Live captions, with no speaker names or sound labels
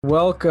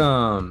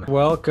Welcome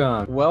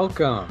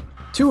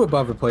to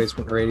Above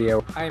Replacement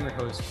Radio. I am your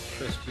host,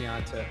 Chris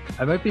Gianta.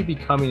 I might be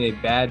becoming a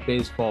bad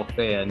baseball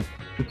fan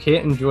who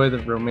can't enjoy the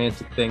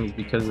romantic things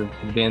because of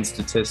advanced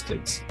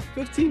statistics.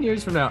 15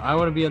 years from now, I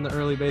want to be on the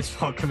early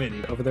baseball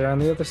committee. Over there on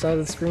the other side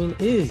of the screen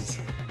is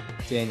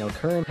Daniel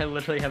Curran. I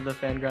literally have the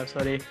Fangraphs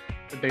hoodie,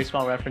 the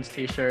baseball reference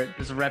t-shirt,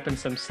 just repping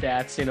some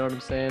stats, you know what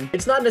I'm saying?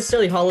 It's not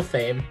necessarily Hall of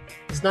Fame.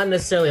 It's not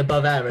necessarily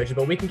above average,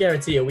 but we can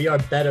guarantee you we are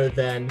better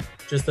than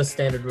just the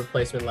standard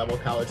replacement level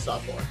college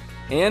sophomore.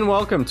 And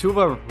welcome to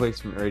Above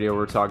Replacement Radio.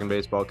 We're talking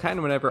baseball kind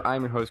of whenever.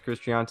 I'm your host, Chris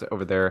Gianta.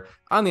 Over there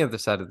on the other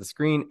side of the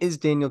screen is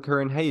Daniel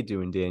Curran. How you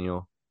doing,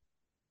 Daniel?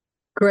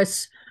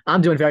 Chris,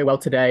 I'm doing very well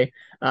today.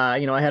 I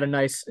had a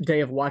nice day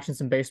of watching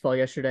some baseball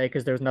yesterday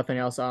because there was nothing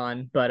else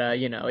on. But,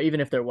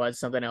 even if there was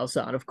something else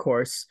on, of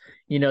course,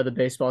 the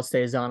baseball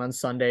stays on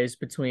Sundays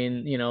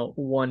between,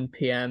 1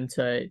 p.m.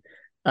 to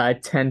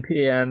 10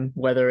 p.m.,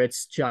 whether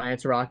it's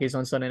Giants, Rockies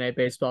on Sunday Night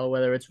Baseball,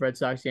 whether it's Red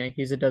Sox,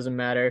 Yankees, it doesn't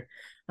matter.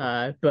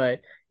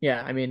 But,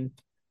 yeah, I mean,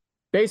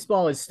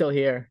 baseball is still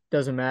here.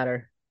 Doesn't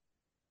matter.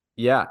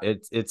 Yeah,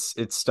 it's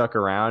stuck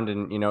around,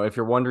 and if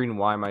you're wondering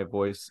why my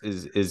voice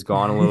is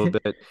gone a little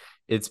bit,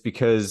 it's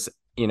because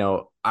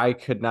I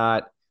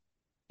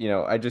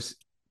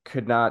just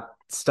could not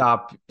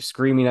stop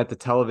screaming at the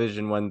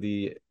television when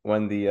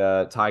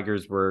the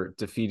Tigers were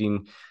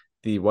defeating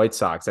the White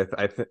Sox.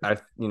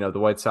 The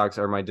White Sox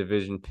are my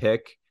division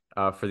pick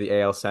for the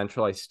AL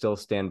Central. I still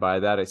stand by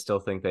that. I still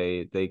think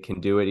they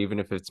can do it, even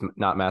if it's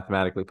not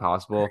mathematically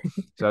possible.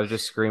 So I was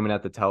just screaming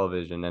at the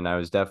television, and I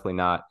was definitely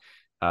not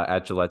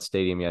at Gillette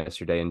Stadium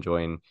yesterday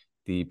enjoying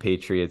the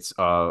Patriots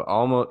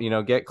almost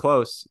get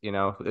close,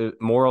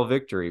 moral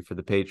victory for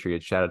the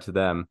Patriots. Shout out to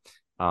them.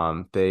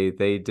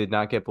 They did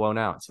not get blown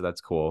out, so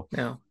that's cool.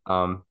 No.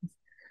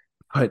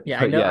 But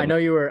yeah, I know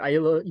you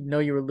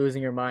were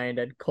losing your mind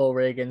at Cole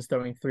Reagan's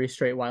throwing 3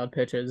 straight wild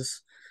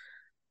pitches.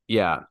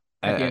 Yeah,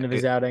 at the end of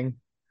his outing.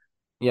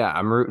 Yeah,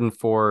 I'm rooting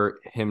for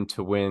him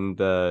to win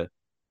the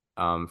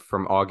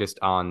from August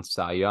on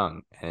Cy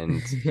Young, and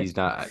he's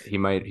not. He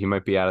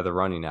might be out of the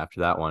running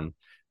after that one.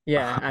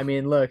 Yeah, I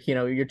mean, look,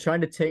 you're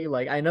trying to take,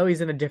 like, I know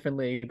he's in a different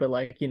league, but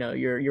like,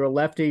 you're a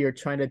lefty, you're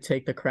trying to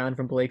take the crown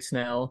from Blake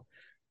Snell.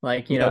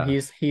 Like,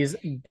 he's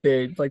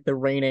the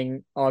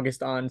reigning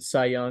August on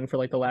Cy Young for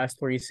like the last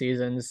 3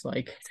 seasons.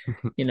 Like,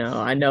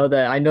 I know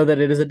that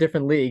it is a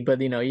different league, but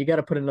you got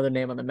to put another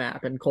name on the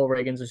map, and Cole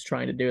Reagan's just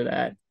trying to do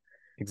that.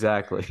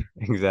 Exactly.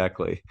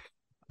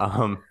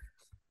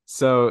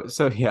 So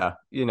yeah,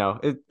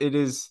 it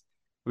is.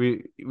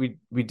 We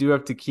do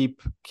have to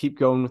keep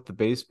going with the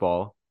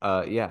baseball.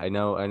 Yeah, I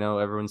know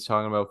everyone's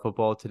talking about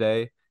football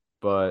today,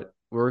 but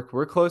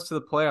we're close to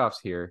the playoffs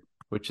here,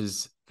 which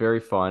is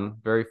very fun,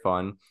 very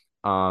fun.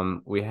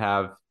 We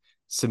have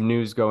some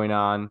news going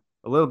on,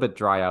 a little bit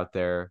dry out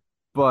there,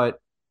 but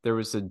there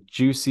was a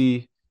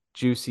juicy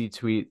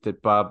tweet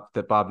that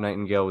Bob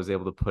Nightingale was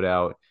able to put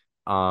out.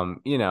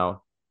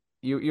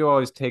 You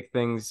always take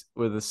things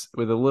with a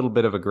little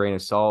bit of a grain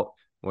of salt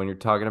when you're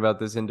talking about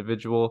this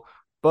individual,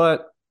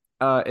 but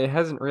it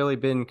hasn't really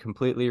been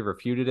completely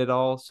refuted at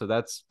all, so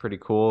that's pretty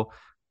cool.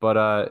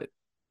 But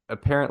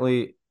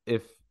apparently,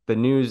 if the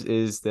news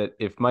is that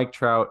if Mike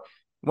Trout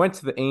went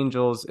to the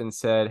Angels and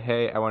said,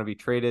 "Hey, I want to be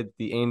traded,"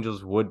 the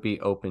Angels would be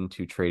open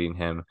to trading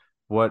him.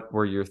 What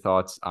were your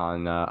thoughts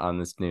on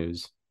this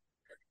news?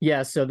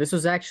 Yeah, so this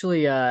was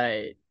actually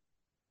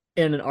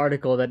in an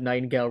article that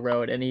Nightingale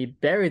wrote, and he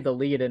buried the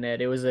lead in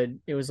it. It was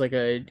like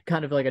a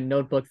kind of like a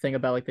notebook thing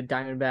about like the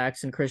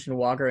Diamondbacks and Christian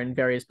Walker and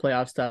various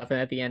playoff stuff. And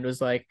at the end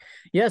was like,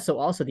 yeah, so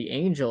also the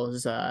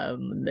Angels,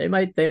 they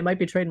might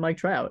be trading Mike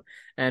Trout,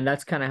 and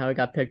that's kind of how it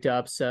got picked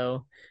up.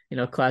 So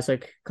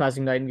classic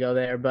Nightingale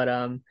there.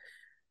 But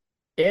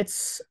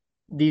it's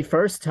the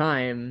first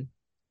time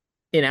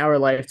in our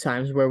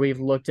lifetimes where we've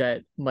looked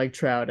at Mike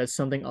Trout as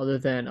something other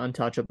than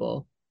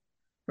untouchable,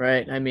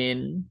 right? I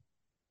mean,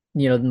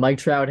 Mike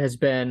Trout has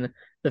been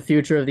the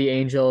future of the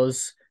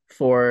Angels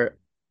for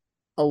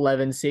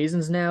 11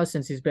 seasons now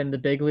since he's been in the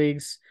big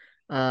leagues.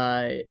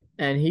 And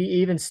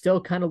he even still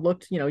kind of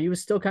looked, he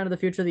was still kind of the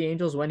future of the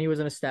Angels when he was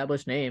an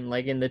established name,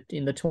 like in the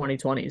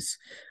 2020s.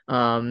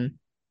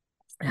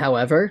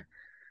 However,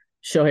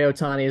 Shohei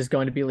Ohtani is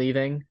going to be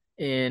leaving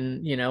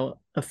in,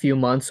 a few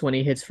months when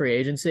he hits free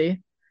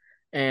agency.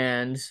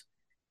 And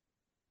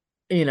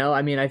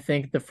I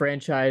think the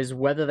franchise,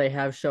 whether they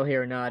have Shohei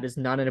or not, is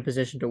not in a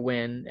position to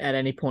win at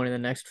any point in the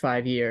next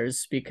 5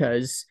 years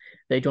because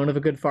they don't have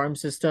a good farm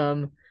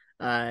system.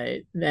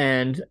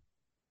 And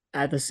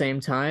at the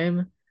same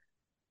time,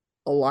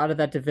 a lot of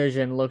that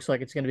division looks like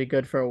it's going to be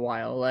good for a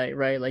while. Like,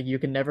 right? Like you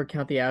can never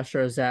count the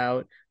Astros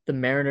out. The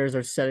Mariners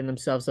are setting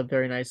themselves up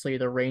very nicely.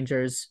 The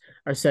Rangers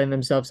are setting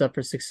themselves up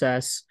for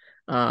success.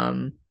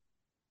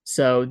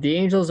 So the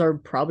Angels are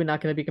probably not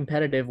going to be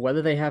competitive,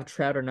 whether they have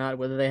Trout or not,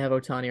 whether they have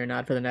Ohtani or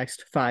not for the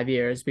next 5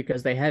 years,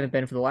 because they haven't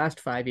been for the last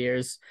 5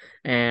 years,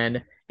 and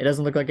it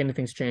doesn't look like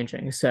anything's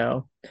changing.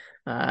 So,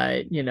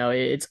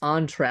 it's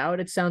on Trout.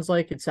 It sounds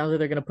like they're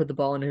going to put the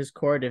ball in his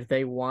court if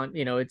they want.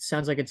 It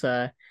sounds like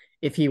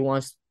if he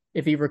wants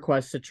if he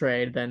requests a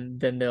trade, then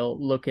they'll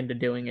look into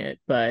doing it.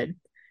 But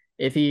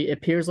if he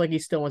appears like he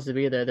still wants to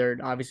be there, they're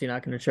obviously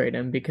not going to trade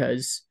him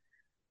because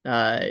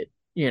uh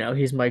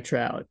he's Mike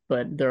Trout,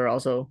 but there are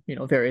also,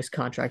 various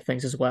contract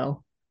things as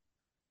well.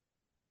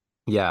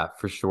 Yeah,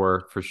 for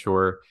sure, for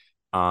sure.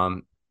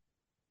 Um,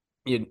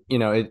 yeah,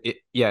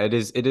 it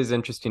is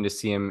interesting to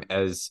see him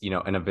as,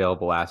 an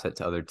available asset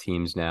to other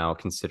teams now,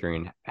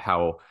 considering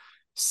how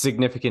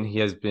significant he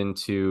has been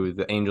to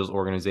the Angels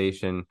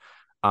organization.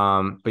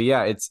 But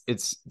yeah,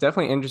 it's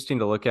definitely interesting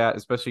to look at,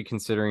 especially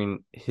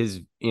considering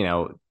his,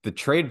 the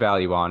trade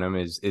value on him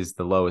is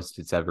the lowest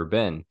it's ever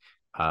been.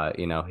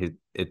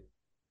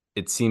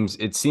 It seems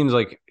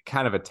like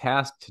kind of a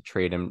task to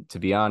trade him, to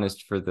be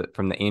honest,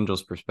 from the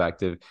Angels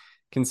perspective,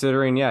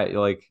 considering, yeah,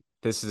 like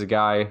this is a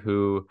guy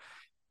who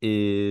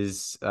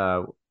is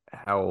how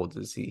old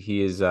is he?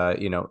 He is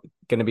going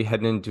to be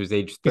heading into his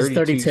age He's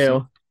 32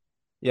 32.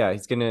 yeah,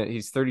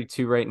 he's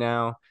 32 right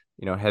now,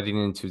 heading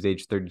into his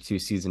age 32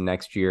 season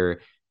next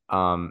year.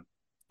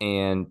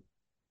 And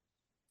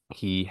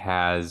he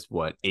has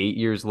what, 8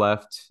 years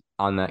left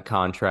on that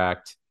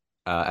contract,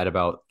 at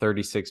about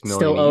 36 million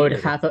Still a owed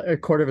year. half a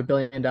quarter of $1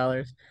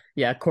 billion.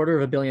 Yeah, a quarter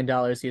of $1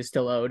 billion he is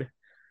still owed.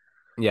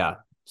 Yeah.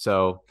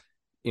 So,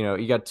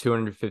 you got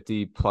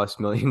 250 plus $1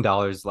 million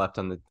left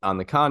on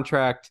the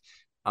contract.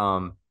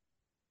 Um,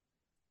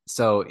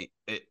 so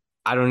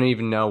I don't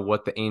even know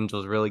what the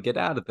Angels really get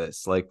out of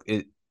this. Like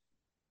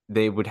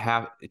they would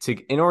have to,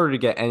 in order to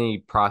get any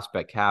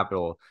prospect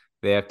capital,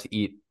 they have to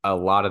eat a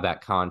lot of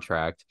that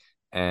contract.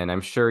 And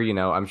I'm sure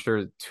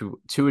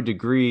to a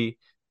degree,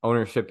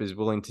 ownership is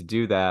willing to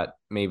do that,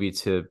 maybe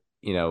to,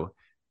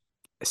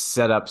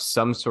 set up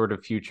some sort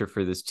of future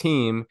for this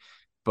team.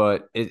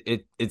 But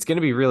it's going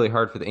to be really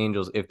hard for the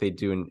Angels if they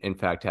do in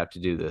fact have to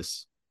do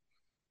this.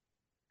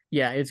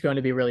 Yeah, it's going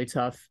to be really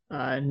tough.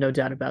 No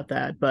doubt about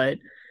that. But,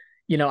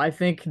 I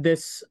think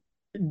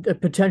the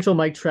potential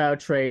Mike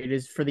Trout trade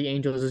is for the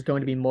Angels is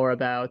going to be more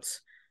about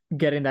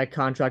getting that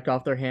contract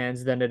off their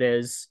hands than it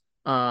is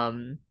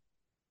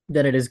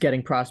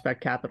getting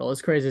prospect capital.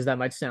 As crazy as that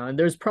might sound,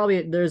 there's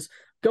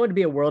going to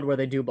be a world where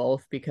they do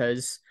both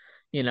because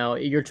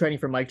you're trading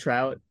for Mike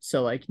Trout,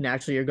 so like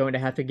naturally you're going to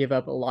have to give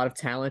up a lot of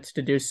talent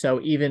to do so,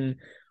 even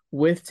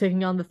with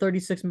taking on the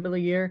 36 mil a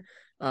year.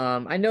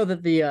 I know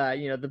that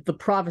the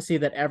prophecy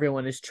that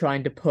everyone is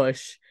trying to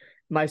push,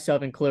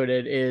 myself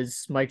included,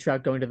 is Mike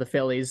Trout going to the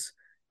Phillies.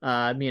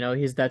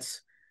 He's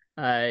that's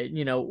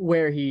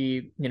where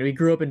he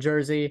grew up in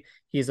Jersey.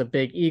 He's a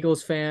big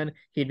Eagles fan.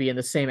 He'd be in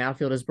the same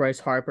outfield as Bryce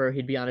Harper.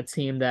 He'd be on a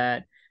team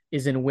that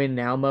is in win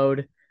now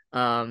mode.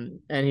 And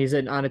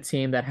on a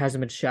team that hasn't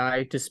been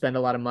shy to spend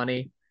a lot of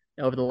money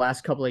over the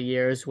last couple of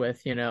years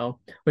with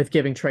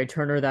giving Trey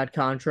Turner that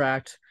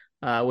contract,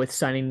 with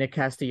signing Nick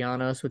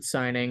Castellanos, with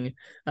signing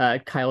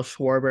Kyle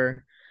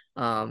Schwarber.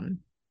 Um,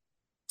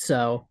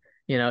 so,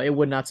 it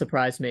would not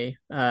surprise me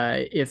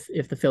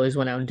if the Phillies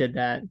went out and did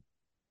that.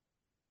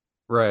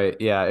 Right.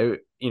 Yeah.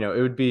 It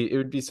would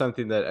be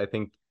something that I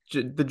think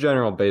the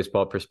general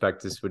baseball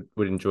prospectus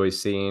would enjoy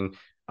seeing.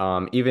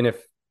 Even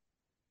if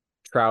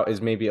Trout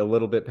is maybe a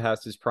little bit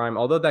past his prime,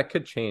 although that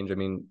could change. I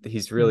mean,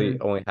 he's really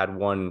Mhm. only had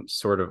one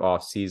sort of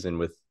off season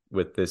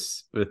with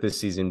this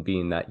season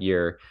being that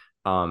year.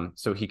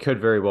 So he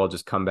could very well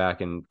just come back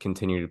and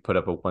continue to put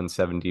up a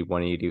 170,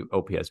 180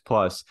 OPS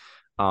plus.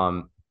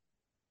 Um,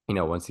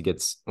 once he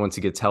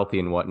gets healthy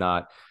and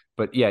whatnot.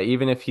 But yeah,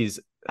 even if he's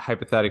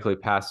hypothetically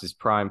past his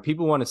prime,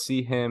 people want to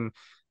see him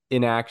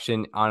in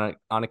action on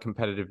a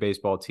competitive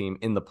baseball team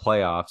in the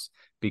playoffs,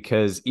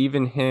 because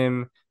even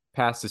him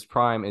past his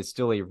prime is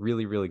still a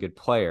really, really good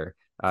player.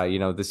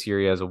 This year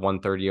he has a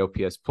 130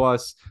 OPS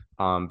plus.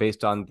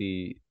 Based on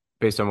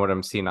what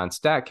I'm seeing on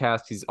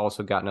Statcast, he's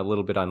also gotten a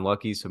little bit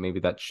unlucky, so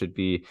maybe that should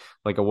be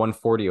like a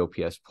 140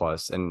 OPS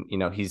plus. And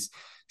he's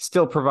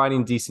still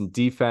providing decent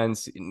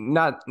defense.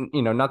 Not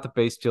the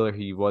base stealer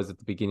he was at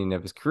the beginning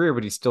of his career,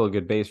 but he's still a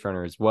good base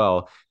runner as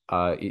well.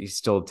 He's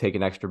still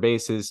taking extra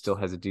bases, still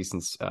has a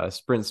decent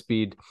sprint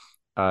speed,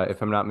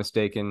 if I'm not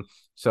mistaken.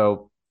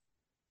 So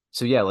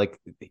yeah, like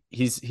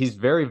he's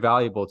very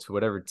valuable to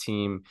whatever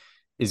team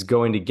is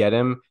going to get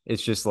him.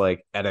 It's just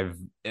like at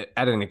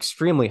an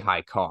extremely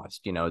high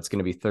cost. It's going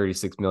to be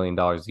 $36 million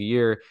a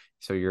year.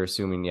 So you're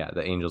assuming, yeah,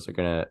 the Angels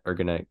are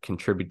gonna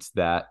contribute to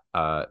that,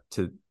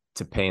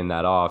 to paying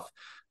that off.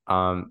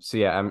 So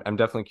yeah, I'm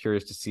definitely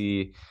curious to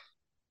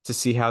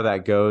see how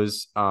that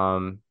goes.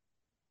 And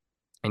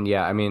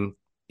yeah, I mean,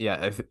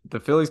 yeah, if the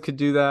Phillies could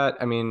do that,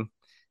 I mean,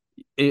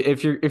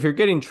 if you're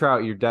getting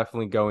Trout, you're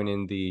definitely going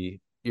in the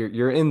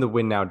you're in the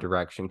win now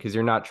direction, because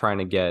you're not trying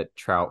to get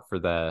Trout for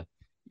the,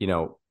 you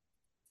know,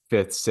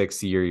 fifth,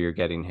 sixth year you're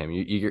getting him.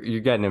 You're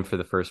getting him for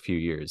the first few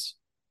years.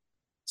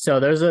 So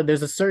there's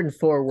a certain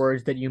four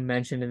words that you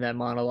mentioned in that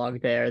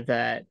monologue there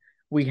that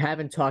we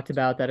haven't talked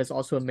about that is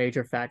also a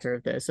major factor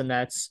of this, and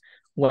that's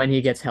when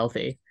he gets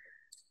healthy.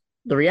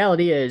 The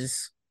reality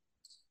is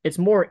it's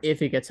more if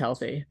he gets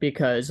healthy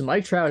because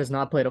Mike Trout has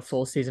not played a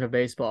full season of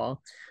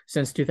baseball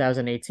since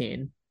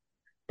 2018.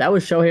 That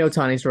was Shohei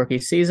Ohtani's rookie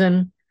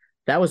season.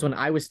 That was when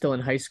I was still in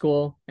high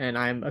school and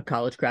I'm a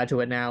college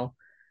graduate now.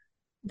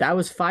 That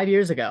was 5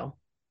 years ago,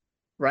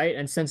 right?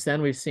 And since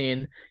then, we've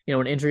seen,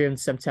 an injury in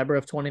September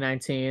of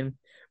 2019.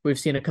 We've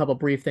seen a couple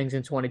brief things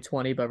in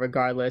 2020, but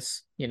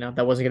regardless,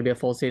 that wasn't going to be a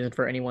full season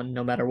for anyone,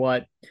 no matter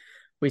what.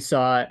 We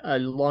saw a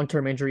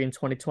long-term injury in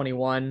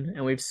 2021,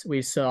 and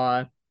we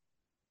saw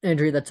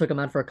injury that took him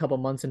out for a couple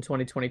months in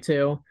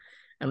 2022,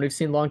 and we've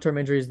seen long-term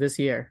injuries this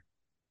year.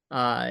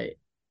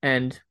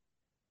 And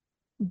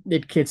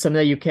it's something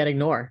that you can't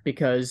ignore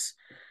because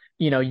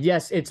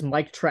yes, it's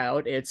Mike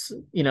Trout. It's,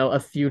 a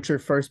future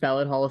first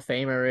ballot Hall of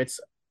Famer. It's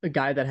a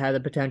guy that had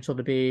the potential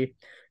to be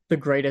the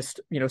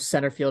greatest,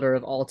 center fielder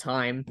of all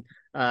time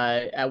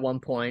at one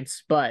point.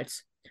 But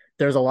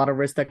there's a lot of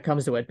risk that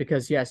comes to it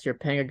because yes, you're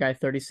paying a guy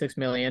 36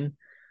 million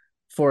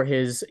for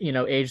his,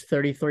 age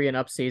 33 and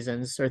up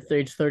seasons or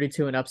age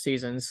 32 and up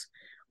seasons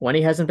when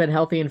he hasn't been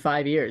healthy in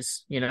 5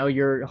 years.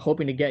 You're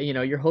hoping to get,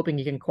 you're hoping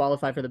he can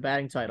qualify for the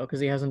batting title because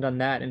he hasn't done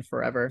that in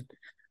forever.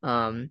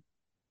 Um,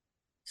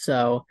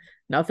 so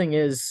nothing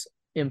is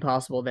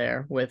impossible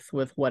there with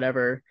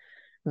whatever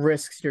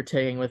risks you're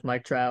taking with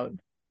Mike Trout.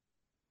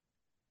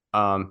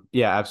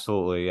 Yeah,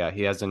 absolutely. Yeah,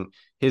 he hasn't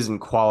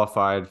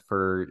qualified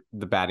for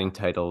the batting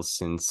titles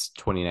since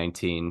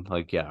 2019.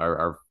 Like, yeah,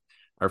 our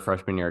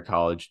freshman year of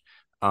college.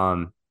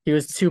 Um, He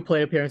was two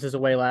plate appearances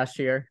away last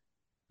year,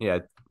 yeah,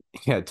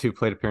 yeah, two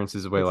plate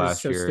appearances away which is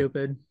last so year.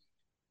 stupid.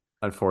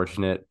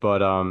 Unfortunate,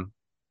 but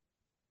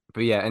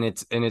yeah, and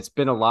it's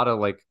been a lot of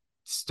like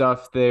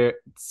stuff there,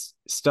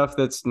 stuff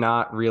that's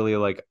not really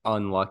like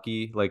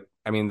unlucky. Like,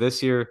 I mean,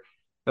 that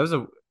was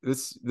a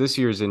this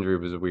year's injury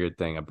was a weird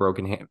thing. A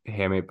broken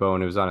hamate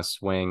bone. It was on a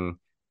swing.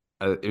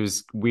 It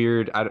was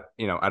weird. I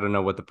don't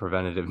know what the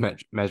preventative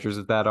measures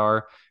of that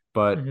are,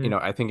 but Hmm.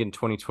 I think in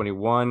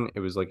 2021 it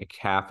was like a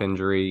calf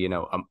injury.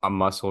 A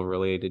muscle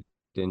related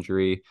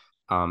injury.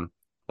 Um,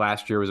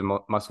 Last year was a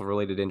muscle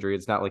related injury.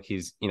 It's not like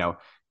he's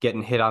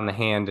getting hit on the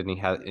hand and he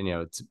has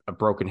it's a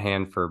broken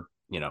hand for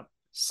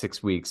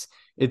 6 weeks.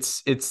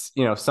 It's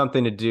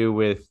something to do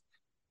with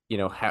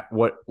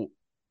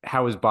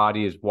how his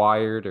body is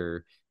wired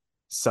or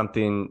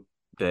something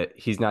that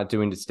he's not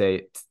doing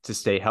to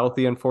stay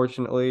healthy,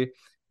 unfortunately.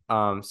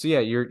 So yeah,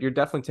 you're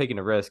definitely taking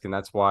a risk, and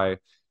that's a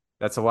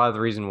lot of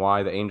the reason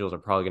why the Angels are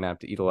probably going to have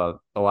to eat a lot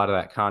of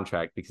that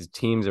contract because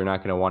teams are not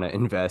going to want to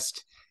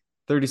invest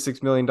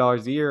 $36 million a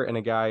year in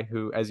a guy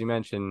who, as you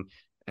mentioned,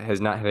 has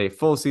not had a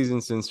full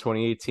season since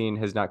 2018,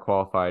 has not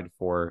qualified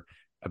for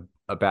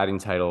a batting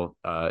title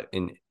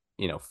in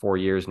 4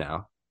 years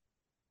now.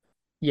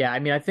 Yeah, I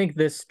mean, I think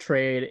this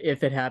trade,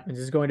 if it happens,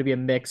 is going to be a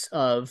mix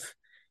of,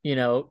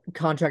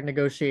 contract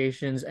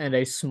negotiations and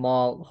a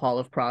small haul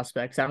of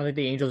prospects. I don't think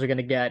the Angels are going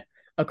to get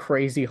a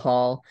crazy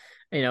haul.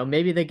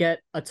 Maybe they get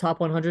a top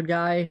 100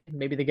 guy,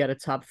 maybe they get a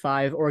top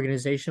five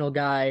organizational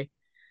guy,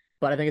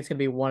 but I think it's going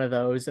to be one of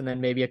those, and then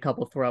maybe a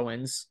couple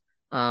throw-ins.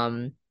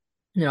 Um,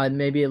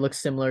 maybe it looks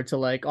similar to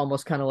like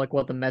almost kind of like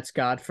what the Mets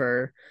got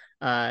for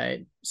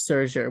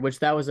Scherzer, which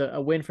that was a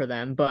win for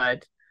them,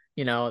 but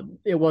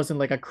it wasn't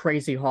like a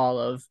crazy haul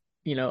of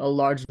a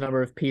large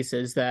number of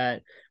pieces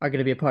that are going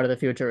to be a part of the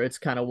future. It's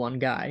kind of one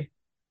guy.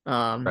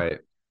 Um, Right.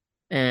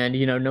 and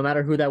no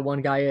matter who that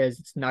one guy is,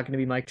 it's not going to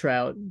be Mike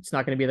Trout. It's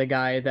not going to be the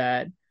guy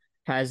that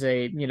has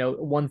a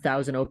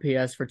 1,000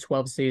 OPS for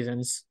 12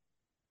 seasons.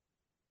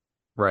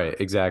 Right.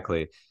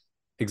 Exactly.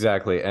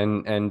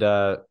 And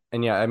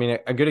yeah, I mean,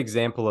 a good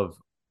example of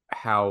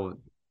how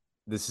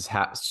this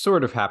has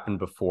sort of happened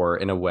before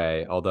in a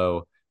way,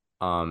 although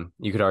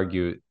you could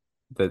argue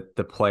that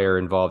the player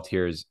involved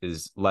here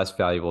is less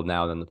valuable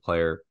now than the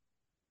player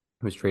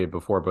who was traded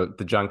before. But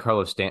the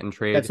Giancarlo Stanton That's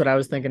trade, what I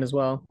was thinking as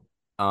well.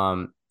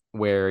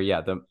 where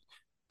yeah,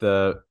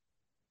 the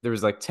there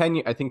was like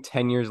 10, I think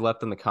 10 years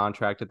left on the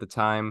contract at the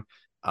time,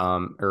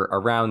 or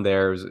around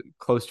there. It was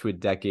close to a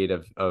decade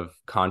of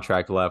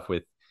contract left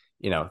with,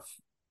 you know,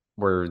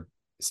 where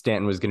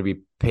Stanton was going to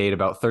be paid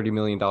about $30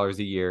 million a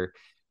year.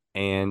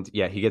 And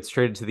yeah, he gets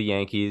traded to the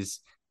Yankees,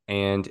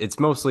 and it's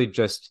mostly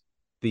just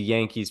the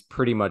Yankees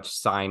pretty much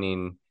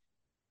signing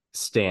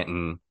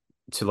Stanton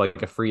to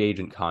like a free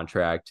agent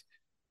contract,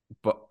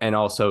 but and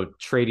also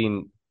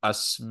trading a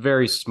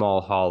very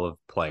small haul of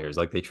players.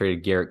 Like they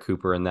traded Garrett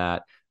Cooper in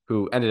that,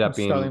 who ended up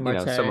Starling being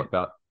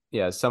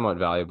Marte. somewhat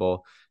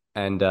valuable,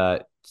 and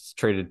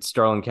traded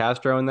Starlin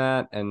Castro in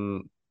that,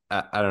 and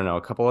I don't know,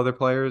 a couple other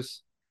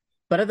players.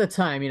 But at the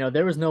time,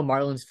 there was no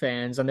Marlins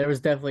fans, and there was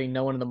definitely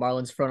no one in the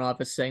Marlins front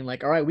office saying,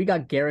 like, all right, we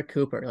got Garrett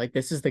Cooper. Like,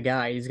 this is the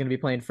guy. He's going to be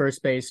playing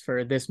first base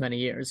for this many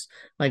years.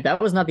 Like, that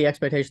was not the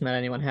expectation that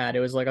anyone had. It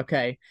was like,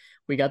 okay,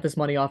 we got this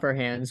money off our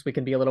hands. We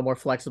can be a little more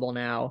flexible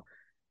now.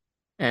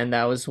 And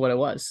that was what it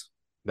was.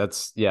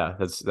 That's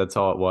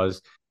all it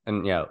was.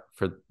 And yeah,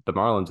 for the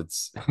Marlins,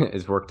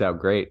 it's worked out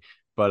great.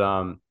 But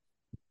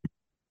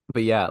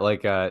yeah,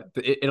 like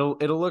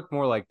it'll look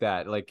more like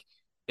that. Like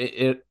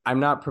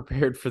I'm not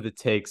prepared for the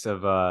takes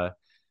of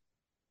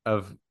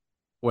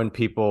when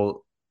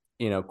people,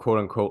 quote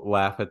unquote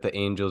laugh at the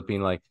Angels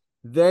being like,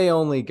 they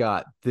only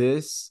got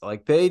this,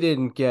 like they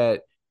didn't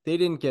get they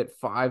didn't get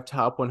 5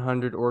 top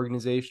 100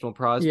 organizational Yeah.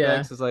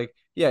 prospects. It's like,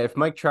 yeah, if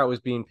Mike Trout was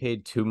being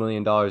paid $2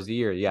 million a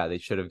year, yeah, they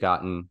should have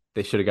gotten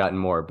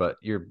more. But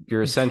you're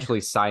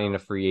essentially signing a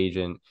free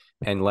agent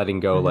and letting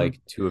go Mhm.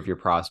 like two of your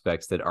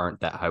prospects that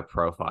aren't that high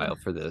profile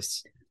for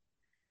this.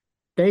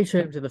 They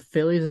traded him to the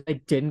Phillies. They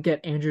didn't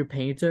get Andrew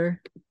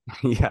Painter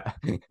Yeah,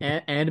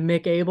 and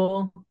Mick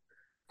Abel.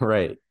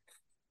 right.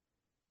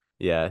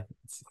 Yeah,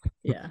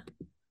 Yeah,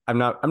 I'm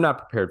not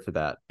prepared for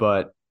that,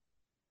 but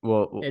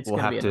we'll it's we'll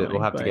gonna be have to we'll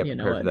annoying, have to but get you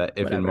know prepared for what?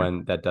 that if and Whatever.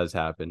 when that does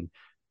happen.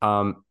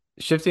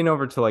 Shifting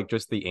over to like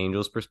just the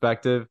Angels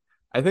perspective,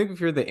 I think if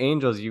you're the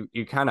Angels, you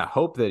kind of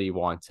hope that he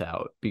wants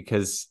out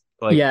because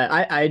like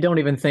Yeah, I don't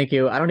even think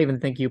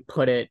you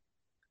put it.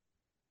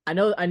 I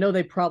know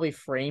they probably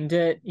framed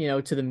it,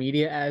 to the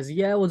media as,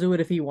 yeah, we'll do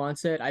it if he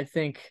wants it.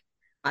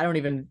 I don't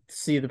even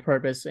see the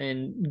purpose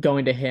in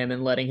going to him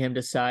and letting him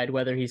decide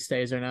whether he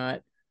stays or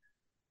not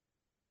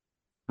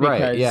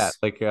right, yeah,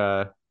 because, like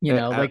I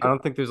like,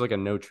 don't think there's like a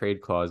no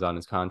trade clause on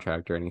his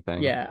contract or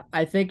anything. yeah,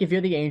 I think if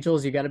you're the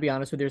Angels, you got to be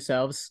honest with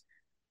yourselves.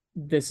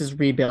 This is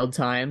rebuild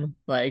time.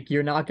 Like,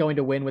 you're not going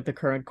to win with the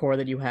current core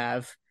that you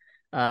have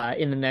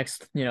in the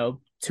next, 2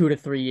 to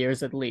 3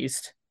 years at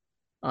least.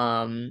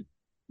 Um,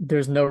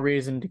 there's no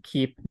reason to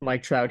keep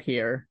Mike Trout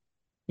here,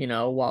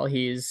 while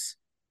he's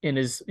in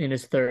his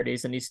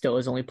 30s and he still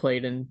has only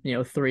played in,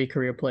 3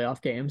 career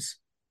playoff games.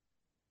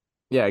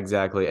 Yeah,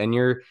 exactly. And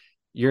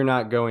you're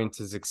not going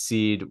to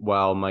succeed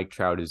while Mike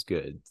Trout is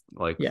good.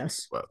 Like,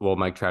 Yes. well,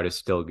 Mike Trout is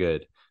still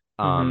good.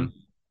 Hmm.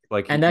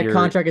 Like And that you're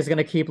contract is going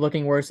to keep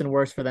looking worse and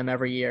worse for them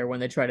every year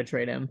when they try to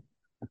trade him.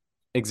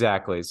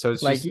 exactly. So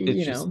it's Like, just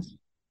it's just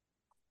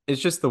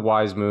it's just the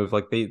wise move.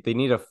 Like they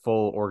need a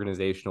full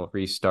organizational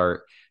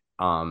restart.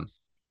 Um,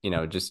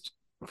 just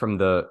from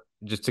the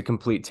just a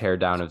complete tear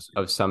down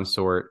of some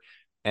sort.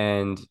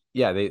 And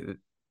yeah,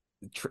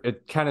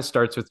 it kind of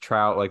starts with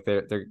Trout. Like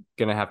they're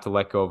gonna have to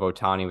let go of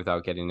Otani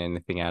without getting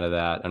anything out of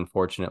that,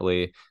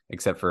 unfortunately,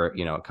 except for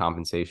a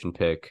compensation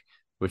pick,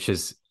 which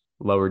is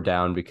lowered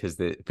down because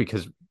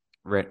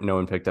no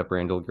one picked up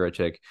Randall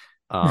Grichuk.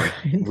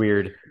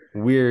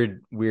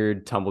 Weird,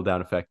 weird tumble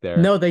down effect there.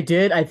 No, they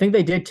did. I think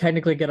they did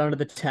technically get under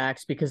the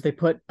tax because they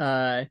put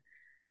Max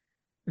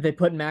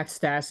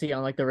Stassi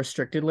on like the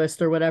restricted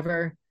list or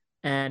whatever,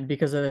 and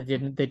because of that,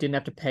 they didn't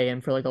have to pay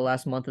him for like the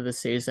last month of the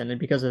season, and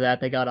because of that,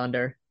 they got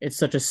under. It's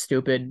such a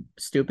stupid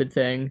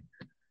thing.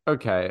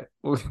 Okay,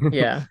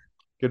 Yeah,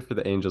 good for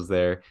the Angels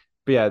there.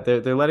 But yeah,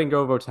 they're letting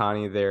go of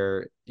Otani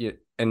there.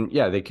 And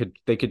yeah, they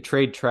could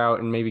trade Trout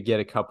and maybe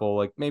get a couple,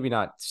 like maybe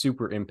not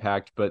super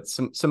impact, but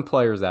some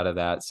players out of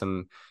that,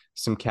 some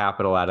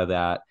capital out of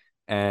that,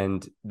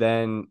 and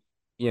then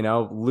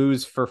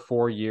lose for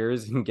 4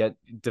 years and get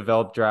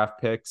develop draft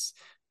picks.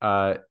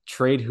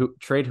 Trade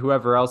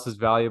whoever else is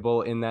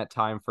valuable in that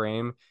time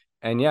frame,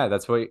 and yeah,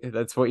 that's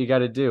what you got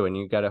to do, and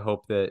you got to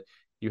hope that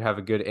you have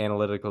a good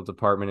analytical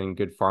department and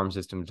good farm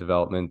system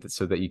development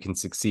so that you can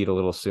succeed a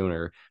little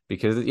sooner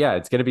because yeah,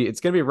 it's gonna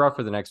be rough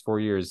for the next 4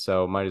 years,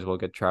 so might as well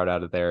get Trout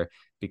out of there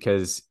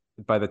because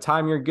by the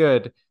time you're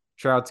good,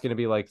 Trout's gonna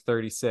be like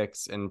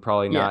 36 and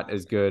probably yeah, not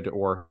as good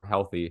or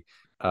healthy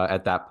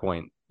at that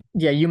point.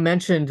 yeah. You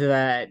mentioned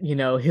that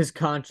his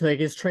contract, like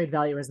his trade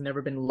value, has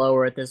never been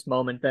lower at this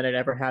moment than it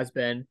ever has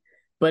been,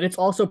 but it's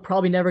also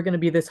probably never going to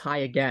be this high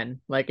again.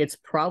 Like it's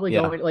probably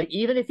Yeah, going, like,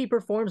 even if he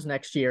performs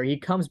next year, he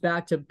comes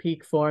back to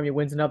peak form, he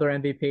wins another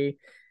MVP.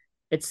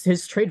 It's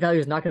his trade value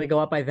is not going to go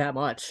up by that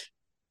much.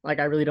 Like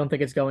I really don't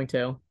think it's going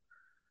to.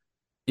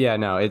 yeah,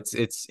 no, it's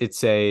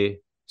a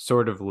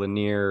sort of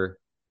linear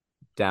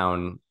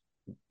down,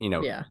 you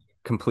know, Yeah.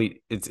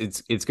 complete.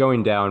 It's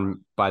going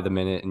down by the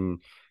minute,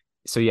 and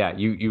so yeah,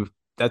 you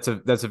that's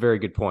a very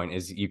good point.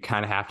 Is you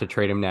kind of have to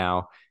trade him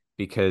now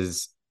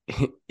because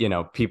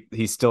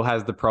he still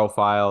has the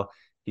profile,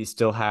 he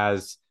still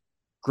has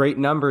great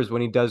numbers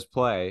when he does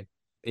play.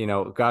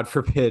 God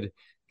forbid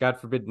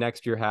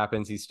next year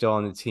happens, he's still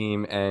on the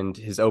team and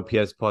his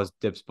OPS plus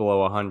dips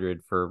below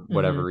 100 for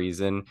whatever Hmm.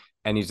 reason,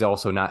 and he's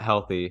also not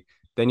healthy.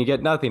 Then you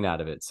get nothing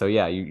out of it. So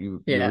yeah,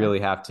 you Yeah. really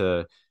have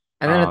to.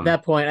 And Um, then at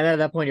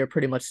that point, you're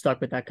pretty much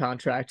stuck with that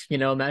contract.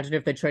 Imagine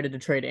if they traded to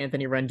trade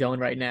Anthony Rendon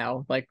right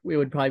now. Like we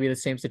would probably be the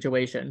same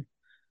situation.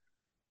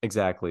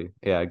 Exactly.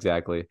 Yeah,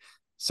 exactly.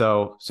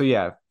 So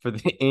yeah, for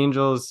the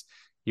Angels,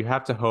 you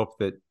have to hope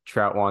that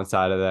Trout wants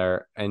out of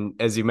there. And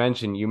as you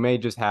mentioned, you may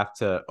just have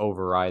to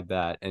override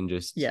that and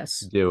just Yes.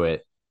 do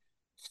it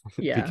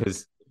Yeah.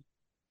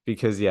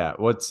 because yeah,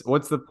 what's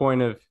the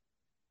point of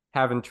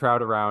having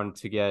Trout around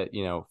to get,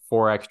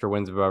 4 extra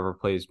wins above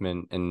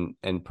replacement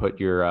and put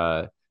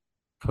your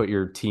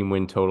team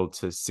win total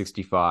to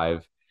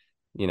 65,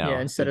 Yeah.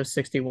 Instead of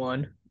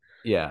 61.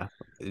 yeah,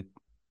 it,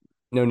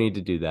 no need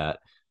to do that.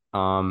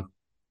 Um,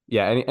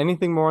 yeah.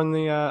 Anything more on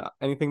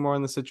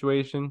the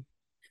situation?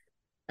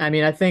 I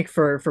mean, I think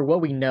for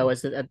what we know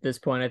is that at this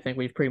point, I think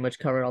we've pretty much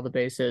covered all the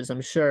bases.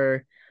 I'm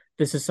sure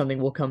this is something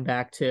we'll come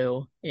back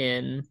to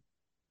in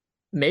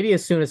maybe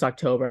as soon as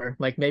October.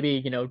 Like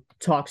maybe,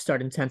 talks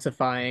start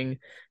intensifying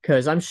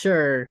because I'm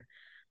sure,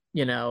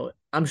 you know,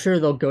 I'm sure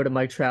they'll go to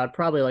Mike Trout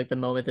probably like the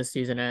moment the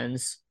season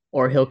ends,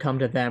 or he'll come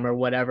to them or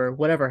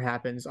whatever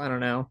happens. I don't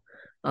know.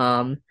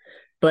 Um,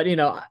 but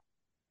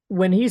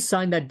when he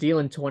signed that deal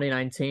in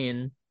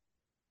 2019,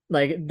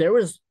 like there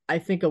was, I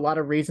think, a lot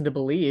of reason to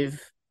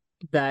believe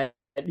that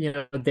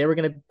they were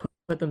going to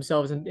put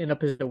themselves in a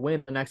position to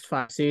win the next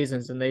 5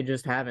 seasons, and they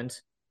just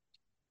haven't.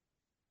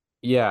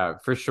 Yeah,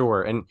 for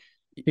sure. And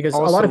Because a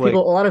lot also of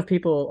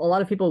people,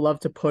 like, love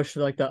to push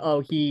like the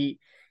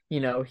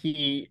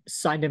he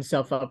signed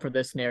himself up for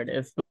this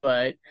narrative,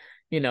 but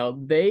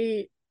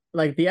they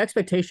like the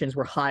expectations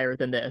were higher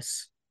than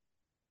this.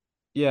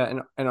 yeah,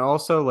 and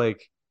also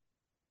like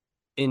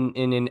in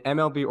an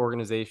MLB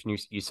organization,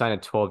 you sign a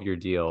 12-year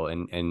deal,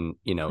 and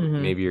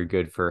Hmm. maybe you're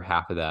good for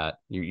half of that.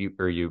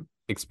 You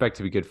expect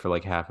to be good for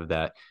like half of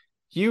that.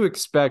 You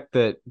expect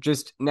that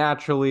just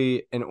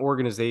naturally an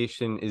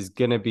organization is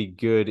gonna be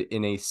good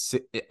in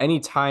any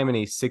time in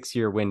a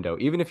 6-year window,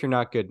 even if you're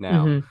not good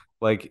now. Hmm.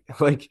 Like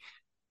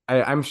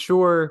I'm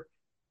sure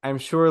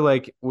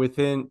like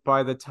within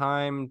by the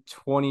time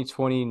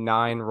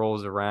 2029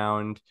 rolls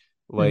around,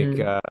 like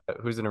Hmm.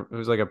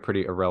 who's like a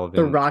pretty The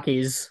irrelevant,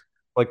 Rockies.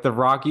 like the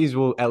Rockies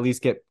will at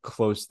least get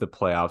close to the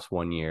playoffs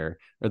one year,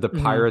 or the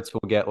Hmm. Pirates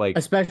will get like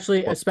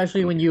especially close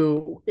especially one when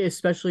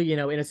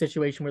year. in a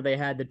situation where they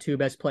had the two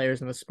best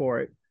players in the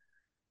sport.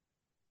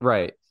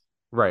 Right.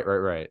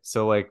 Right.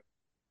 So like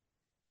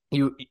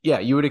you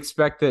would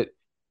expect that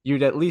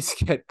you'd at least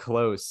get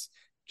close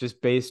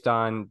just based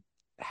on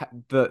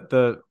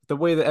the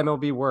way the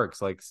MLB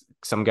works. Like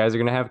some guys are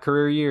going to have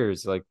career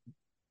years. Like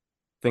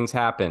things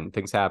happen.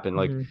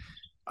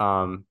 Hmm.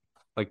 Um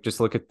like just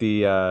look at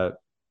the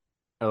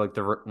or like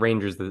the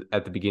Rangers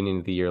at the beginning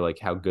of the year, like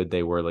how good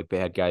they were. Like they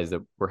had guys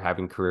that were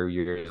having career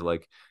years,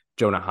 like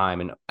Jonah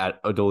Heim and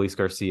Adolis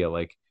Garcia.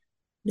 Like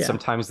Yeah.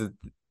 sometimes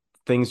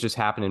things just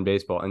happen in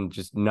baseball, and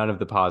just none of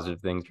the positive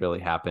things really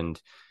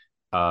happened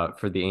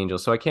for the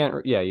Angels. So you can't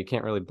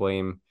really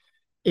blame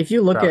if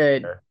you look Trout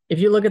at there. if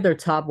you look at their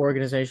top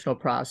organizational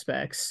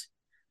prospects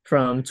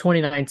from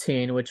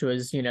 2019, which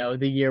was, the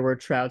year where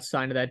Trout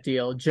signed to that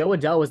deal, Joe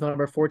Adell was the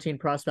number 14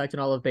 prospect in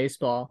all of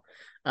baseball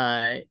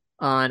uh,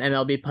 on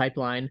MLB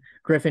Pipeline.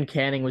 Griffin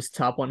Canning was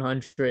top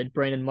 100.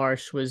 Brandon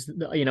Marsh was,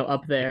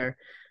 up there.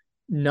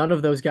 None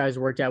of those guys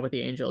worked out with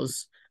the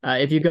Angels.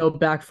 If you go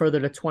back further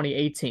to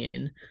 2018,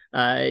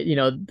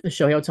 Shohei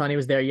Ohtani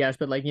was there, yes,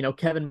 but like,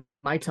 Kevin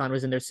Maitan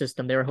was in their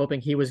system. They were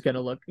hoping he was going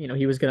to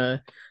he was going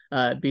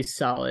to be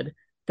solid.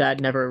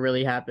 That never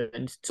really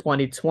happened.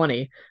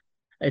 2020,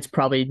 it's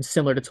probably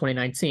similar to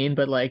 2019,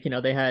 but like,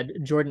 they had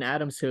Jordan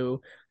Adams,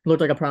 who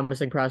looked like a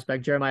promising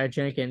prospect, Jeremiah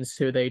Jenkins,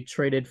 who they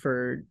traded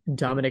for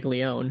Dominic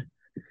Leone.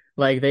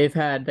 Like they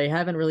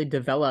haven't really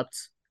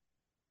developed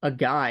a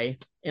guy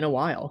in a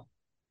while.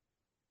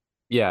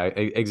 Yeah,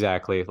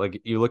 exactly.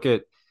 Like you look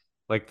at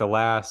like the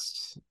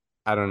last,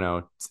 I don't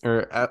know,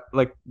 or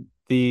like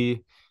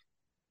the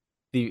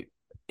the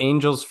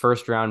Angels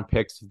first round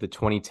picks of the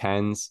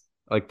 2010s,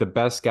 like the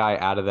best guy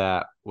out of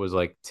that was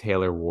like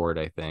Taylor Ward,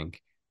 I think.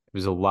 It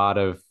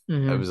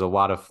Hmm. was a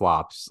lot of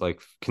flops, like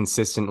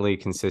consistently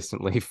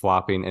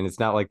flopping. And it's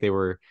not like they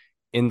were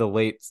in the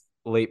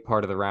late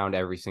part of the round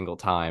every single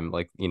time.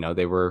 Like,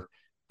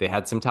 they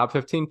had some top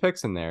 15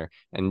 picks in there.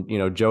 And,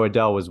 Joe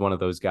Adell was one of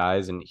those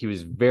guys, and he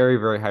was very,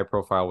 very high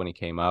profile when he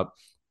came up.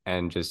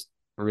 And just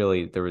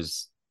really there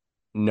was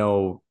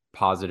no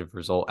positive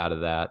result out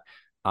of that.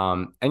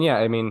 And yeah,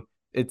 I mean,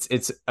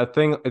 it's a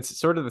thing. It's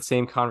sort of the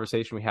same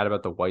conversation we had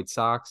about the White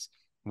Sox,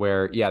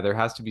 where yeah, there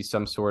has to be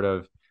some sort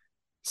of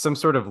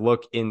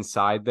look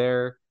inside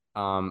there.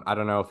 I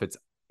don't know if it's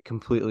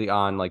completely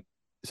on like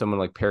someone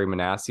like Perry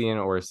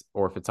Manassian, or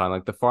if it's on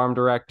like the farm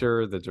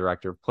director, the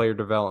director of player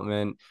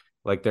development.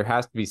 Like there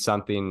has to be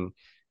something.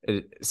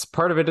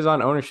 Part of it is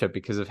on ownership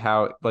because of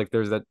how like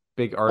there's that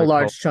big A article.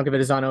 large chunk of it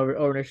is on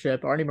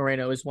ownership. Arnie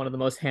Moreno is one of the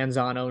most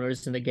hands-on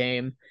owners in the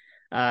game.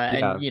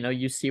 And Yeah,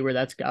 you see where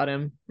that's got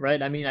him,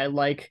 right? I mean,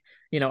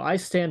 I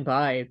stand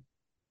by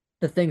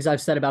the things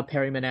I've said about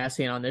Perry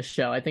Manassian on this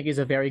show. I think he's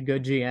a very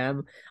good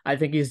GM. I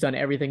think he's done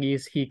everything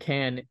he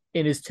can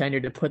in his tenure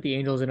to put the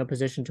Angels in a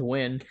position to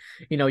win.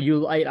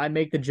 I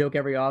make the joke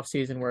every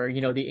offseason where,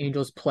 the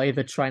Angels play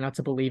the try not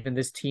to believe in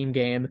this team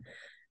game.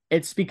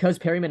 It's because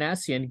Perry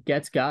Manassian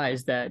gets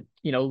guys that,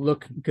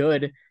 look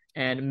good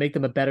and make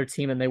them a better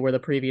team than they were the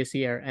previous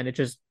year. And it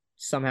just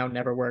somehow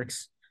never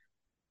works.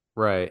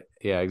 right.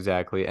 Yeah,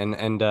 exactly.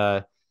 And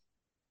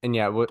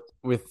yeah,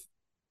 with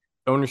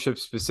ownership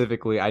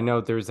specifically, I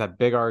know there was that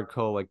big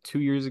article like 2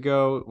 years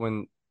ago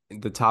when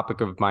the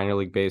topic of minor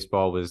league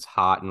baseball was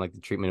hot, and like the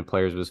treatment of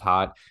players was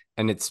hot,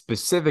 and it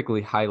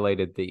specifically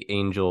highlighted the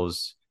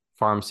Angels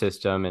farm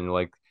system, and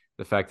like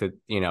the fact that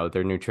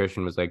their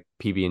nutrition was like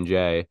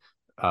PB&J,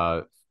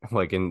 uh,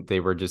 like, and they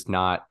were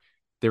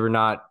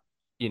not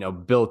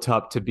built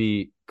up to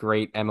be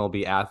great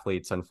MLB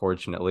athletes,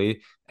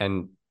 unfortunately,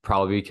 and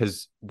probably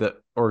because the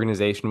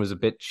organization was a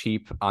bit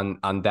cheap on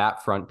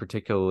that front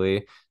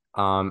particularly.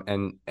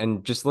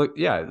 And just look,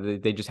 yeah,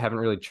 they just haven't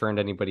really churned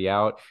anybody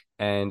out.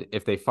 And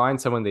if they find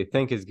someone they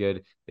think is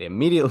good, they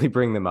immediately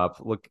bring them up.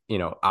 Look,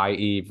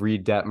 i.e.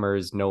 Reed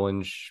Detmers,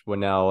 Nolan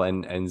Schwannell,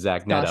 and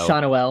Zach Neto.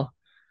 Shonwell.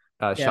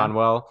 Yeah.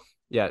 Seanwell,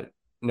 yeah,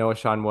 Noah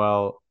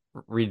Seanwell,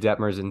 Reed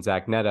Detmers, and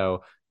Zach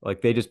Neto.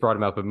 Like they just brought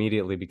him up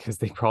immediately because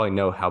they probably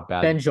know how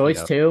bad, Ben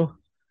Joyce too.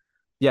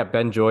 yeah,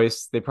 Ben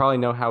Joyce. They probably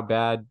know how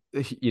bad,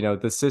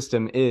 the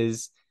system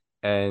is,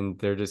 and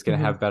they're just going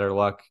to Mm-hmm. have better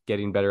luck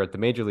getting better at the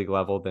major league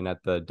level than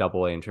at the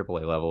double A and triple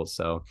A levels.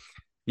 So,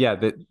 yeah,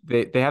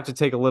 they have to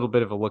take a little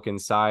bit of a look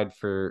inside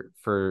for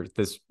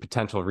this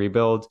potential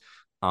rebuild.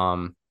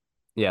 Um,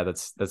 yeah,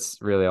 that's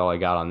really all I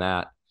got on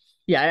that.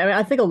 Yeah, I mean,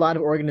 I think a lot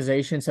of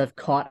organizations have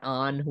caught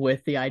on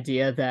with the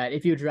idea that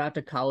if you draft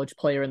a college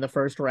player in the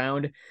first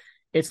round,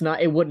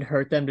 it wouldn't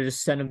hurt them to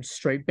just send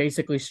them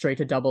basically straight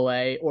to double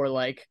A or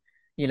like,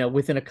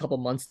 within a couple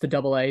months to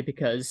double A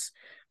because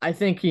I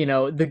think,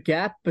 the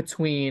gap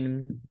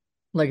between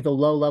like the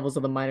low levels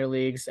of the minor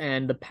leagues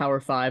and the Power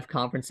Five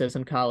conferences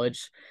in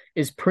college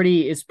is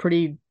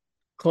pretty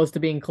close to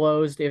being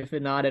closed. If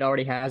not, it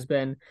already has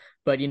been.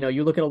 But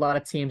you look at a lot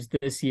of teams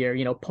this year.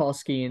 Paul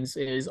Skeens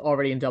is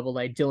already in Double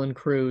A. Dylan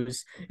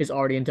Cruz is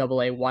already in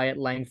Double A. Wyatt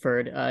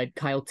Langford,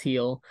 Kyle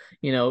Teal.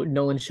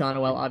 Nolan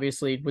Shonwell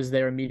obviously was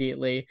there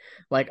immediately.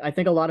 Like I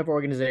think a lot of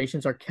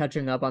organizations are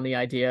catching up on the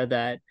idea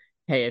that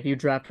hey, if you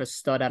draft a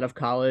stud out of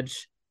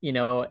college,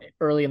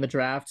 early in the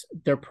draft,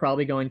 they're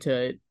probably going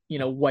to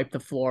wipe the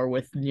floor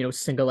with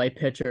single A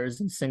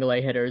pitchers and single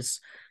A hitters.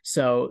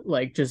 So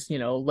like just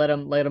let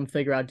them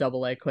figure out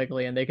double A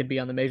quickly and they could be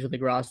on the major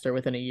league roster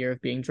within a year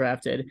of being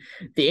drafted.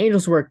 The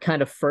Angels were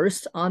kind of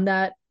first on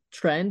that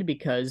trend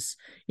because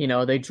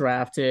they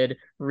drafted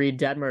Reed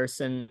Detmers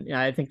and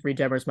I think Reed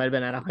Detmers might have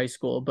been out of high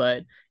school,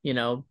 but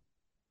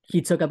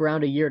he took up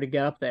around a year to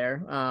get up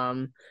there.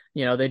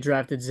 They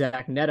drafted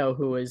Zach Neto,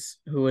 who was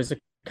a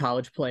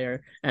college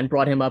player, and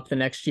brought him up the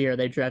next year.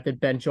 They drafted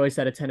Ben Joyce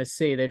out of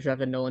Tennessee. They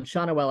drafted Nolan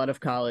Shonwell out of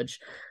college.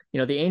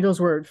 The Angels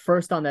were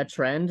first on that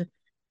trend,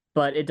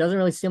 but it doesn't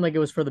really seem like it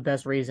was for the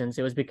best reasons.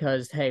 It was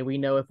because, hey, we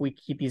know if we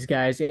keep these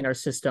guys in our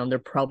system, they're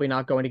probably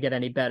not going to get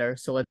any better.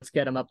 So let's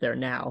get them up there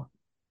now.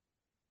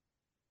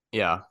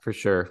 Yeah, for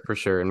sure, for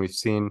sure. And we've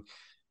seen,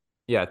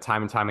 yeah,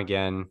 time and time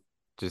again,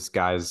 just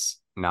guys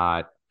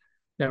not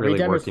No, Reed really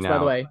Demers working was, by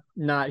the out. way,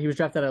 not he was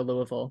drafted out of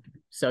Louisville.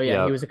 So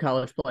yeah, he Yeah, was a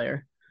college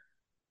player.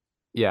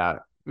 yeah,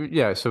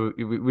 yeah. So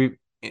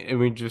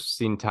we just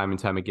seen time and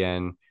time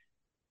again,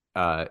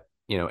 uh,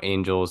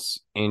 Angels,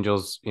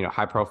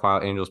 high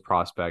profile Angels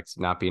prospects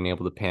not being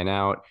able to pan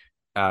out,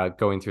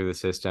 going through the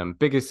system.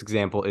 Biggest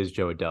example is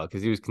Joe Adele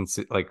because he was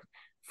like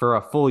for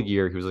a full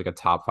year he was like a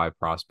top five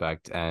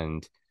prospect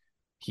and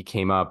he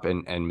came up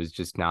and was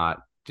just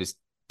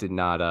did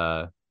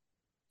not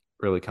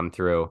really come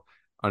through.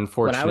 when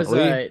I was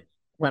Unfortunately, uh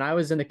when I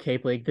was in the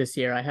Cape League this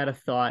year, I had a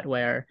thought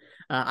where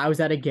I was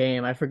at a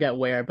game, I forget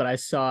where, but I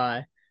saw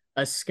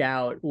a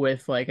scout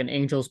with like an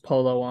Angels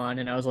polo on,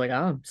 and I was like, oh,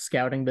 I'm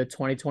scouting the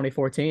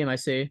 2024 team. I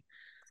see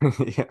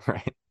yeah,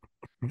 right.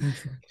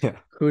 Yeah.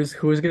 who's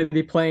going to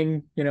be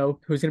playing, who's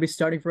going to be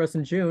starting for us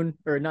in June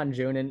or not in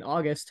June, in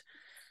August.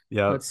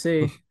 Yeah. Let's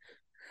see,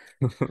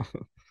 because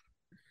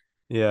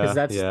Yeah,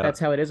 that's yeah. that's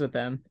how it is with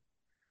them.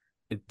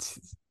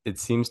 It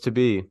seems to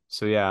be.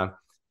 So yeah.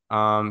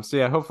 So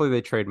yeah, hopefully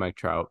they trade Mike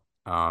Trout.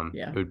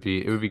 Yeah. It would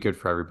be good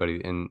for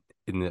everybody in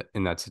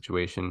that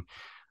situation.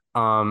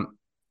 Um,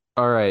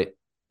 all right.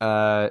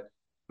 Uh,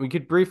 we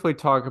could briefly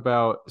talk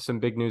about some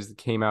big news that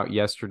came out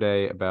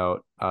yesterday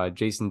about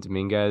Jasson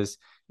Dominguez.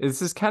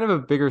 This is kind of a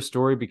bigger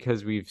story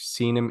because we've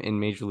seen him in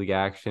Major League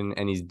action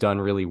and he's done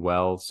really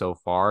well so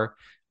far.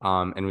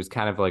 And was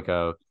kind of like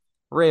a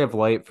ray of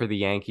light for the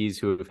Yankees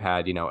who have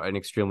had, an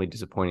extremely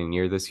disappointing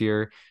year this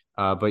year.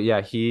 But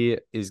yeah, he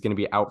is going to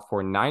be out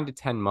for 9 to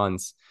 10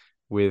 months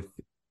with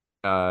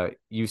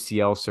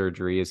UCL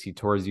surgery as he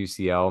tore his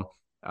UCL.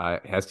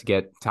 Has to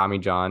get Tommy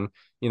John.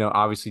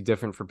 Obviously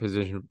different for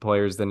position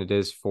players than it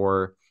is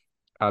for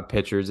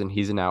pitchers, and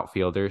he's an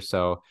outfielder.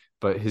 So,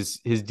 but his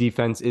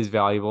defense is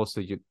valuable.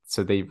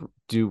 So they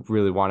do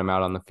really want him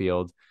out on the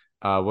field.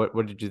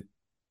 What did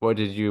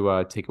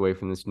you take away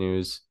from this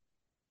news?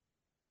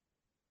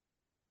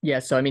 Yeah,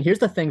 so I mean, here's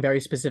the thing very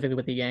specifically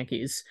with the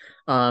Yankees.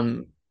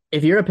 Um,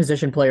 if you're a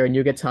position player and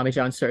you get Tommy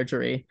John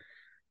surgery,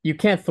 you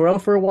can't throw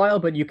for a while,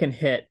 but you can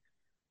hit,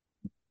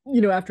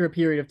 after a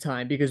period of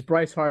time because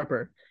Bryce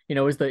Harper,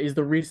 is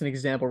the recent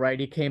example, right?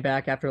 He came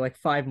back after like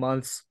 5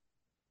 months,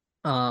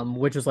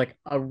 which was like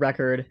a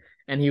record,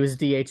 and he was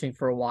DHing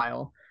for a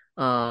while.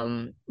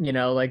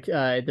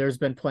 There's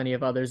been plenty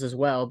of others as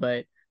well,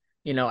 but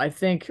I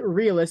think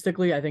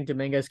realistically, I think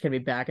Dominguez can be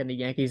back in the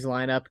Yankees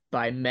lineup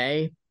by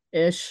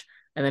May-ish,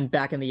 and then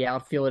back in the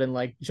outfield in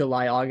like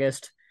July,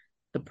 August.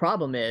 The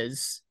problem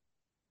is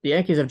the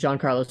Yankees have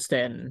Giancarlo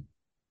Stanton,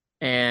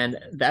 and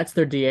that's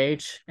their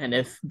DH. And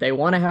if they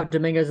want to have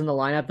Dominguez in the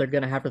lineup, they're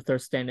going to have to throw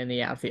Stanton in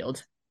the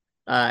outfield.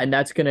 And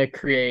that's going to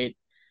create,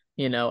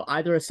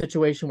 either a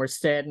situation where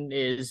Stanton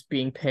is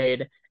being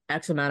paid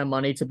X amount of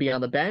money to be on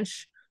the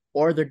bench,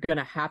 or they're going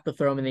to have to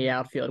throw him in the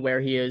outfield where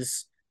he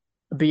is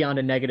beyond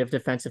a negative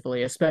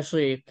defensively,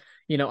 especially,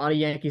 on a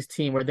Yankees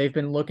team where they've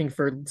been looking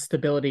for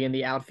stability in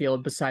the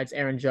outfield besides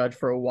Aaron Judge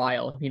for a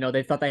while.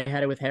 They thought they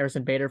had it with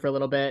Harrison Bader for a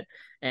little bit,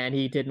 and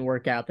he didn't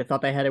work out. They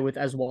thought they had it with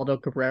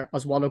Oswaldo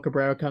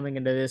Cabrera coming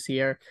into this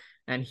year,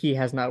 and he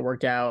has not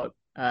worked out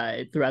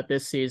throughout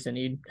this season.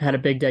 He had a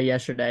big day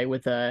yesterday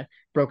with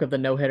broke up the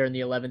no-hitter in the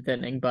 11th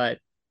inning, but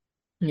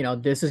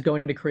this is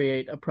going to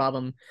create a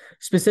problem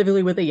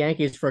specifically with the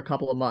Yankees for a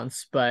couple of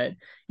months. But,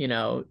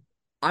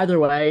 either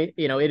way,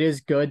 it is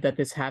good that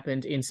this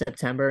happened in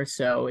September.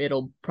 So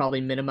it'll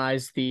probably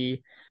minimize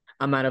the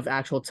amount of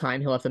actual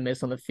time he'll have to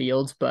miss on the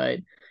field. But,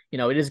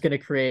 it is going to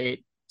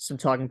create some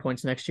talking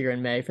points next year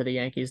in May for the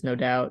Yankees, no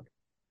doubt.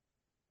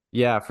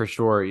 Yeah, for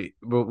sure.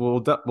 We'll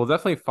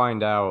definitely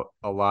find out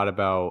a lot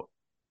about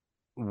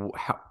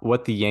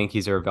what the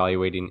Yankees are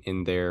evaluating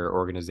in their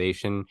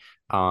organization.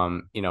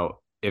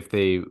 If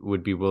they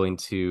would be willing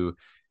to,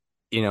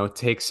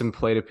 take some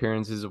plate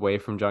appearances away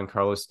from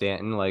Giancarlo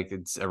Stanton. Like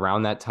it's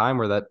around that time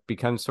where that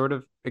becomes sort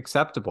of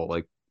acceptable.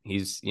 Like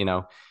he's,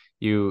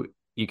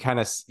 you kind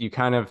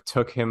of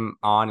took him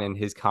on in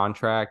his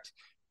contract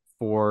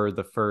for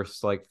the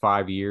first like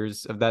 5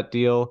 years of that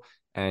deal.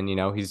 And,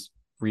 he's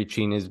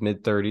reaching his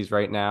mid 30s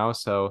right now.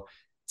 So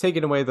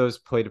taking away those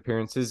plate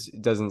appearances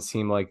doesn't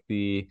seem like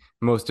the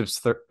most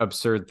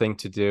absurd thing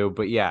to do.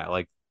 But yeah,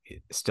 like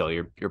still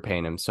you're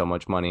paying him so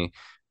much money.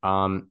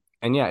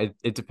 And yeah,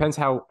 it depends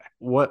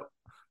what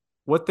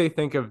they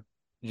think of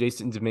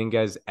Jasson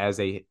Dominguez as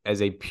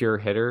a pure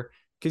hitter.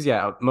 Because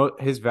yeah,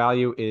 his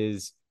value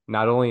is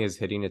not only his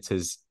hitting, it's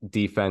his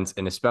defense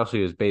and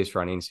especially his base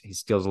running. He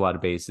steals a lot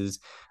of bases.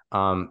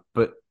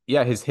 But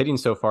yeah, his hitting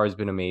so far has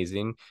been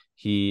amazing.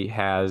 He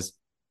has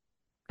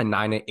a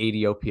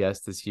 980 OPS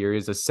this year. He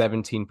has a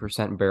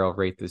 17% barrel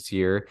rate this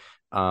year.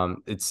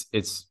 It's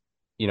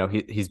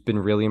he's been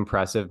really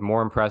impressive,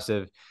 more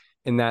impressive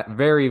in that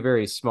very,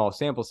 very small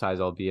sample size,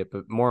 albeit,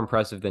 but more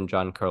impressive than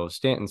Giancarlo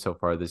Stanton so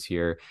far this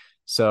year.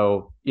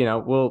 So,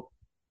 we'll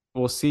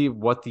see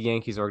what the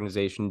Yankees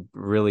organization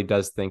really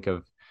does think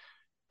of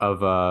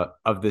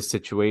this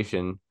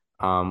situation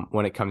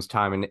when it comes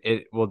time. And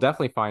it will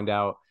definitely find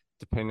out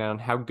depending on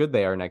how good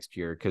they are next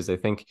year. Because I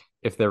think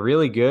if they're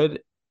really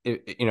good,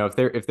 if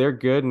they're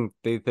good and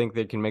they think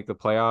they can make the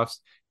playoffs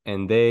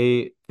and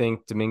they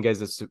think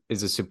Dominguez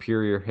is a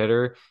superior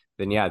hitter,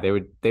 then yeah, they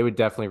would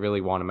definitely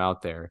really want him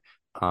out there.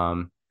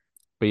 But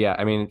yeah,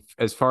 I mean,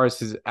 as far as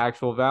his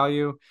actual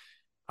value,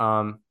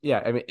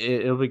 yeah, I mean,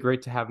 it'll be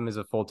great to have him as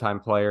a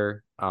full-time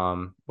player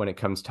when it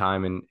comes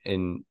time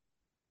in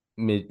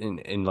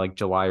like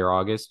July or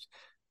August.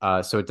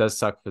 So it does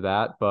suck for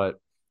that, but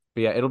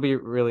yeah, it'll be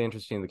really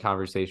interesting the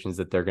conversations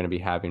that they're going to be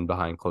having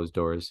behind closed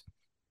doors.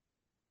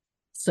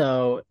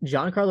 So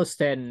Giancarlo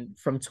Stanton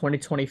from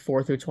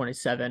 2024 through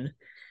 27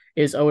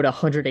 is owed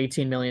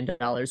 $118 million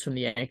from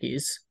the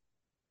Yankees.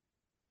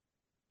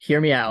 Hear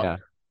me out. Yeah.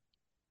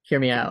 Hear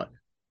me out.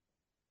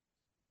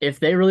 If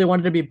they really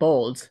wanted to be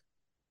bold,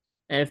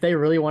 and if they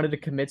really wanted to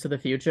commit to the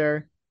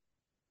future,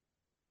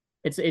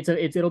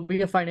 it'll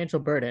be a financial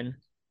burden.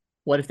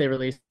 What if they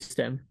released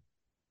him?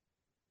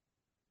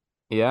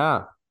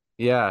 Yeah.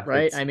 Yeah.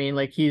 Right? I mean,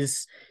 like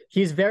he's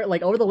very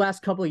like over the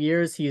last couple of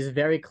years, he's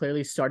very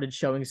clearly started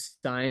showing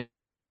signs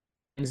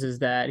is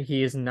that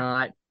he is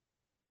not,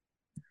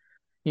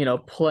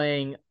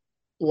 playing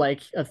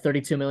like a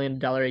 $32 million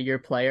a year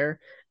player.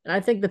 And I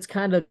think that's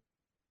kind of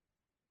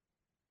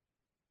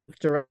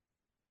direction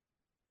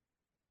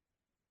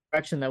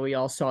that we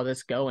all saw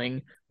this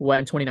going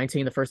when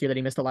 2019, the first year that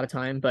he missed a lot of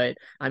time. But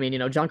I mean,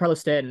 Giancarlo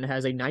Stanton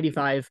has a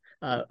 95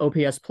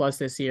 OPS plus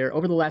this year.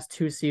 Over the last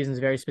 2 seasons,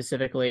 very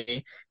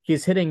specifically,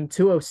 he's hitting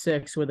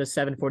 206 with a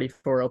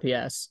 744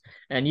 OPS.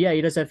 And yeah, he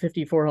does have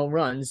 54 home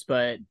runs,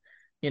 but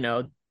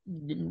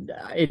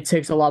it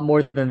takes a lot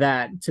more than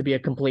that to be a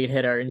complete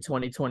hitter in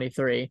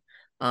 2023.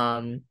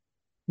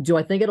 Do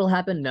I think it'll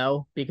happen?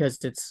 No, because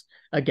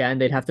again,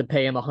 they'd have to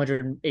pay him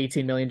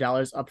 $118 million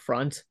up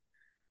front.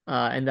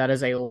 And that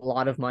is a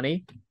lot of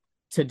money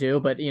to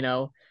do. But,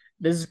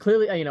 this is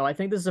clearly, I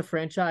think this is a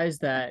franchise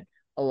that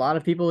a lot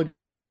of people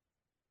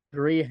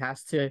agree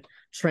has to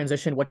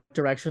transition what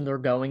direction they're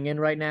going in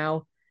right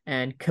now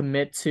and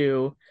commit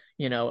to,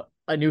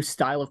 a new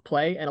style of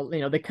play. And,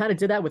 they kind of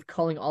did that with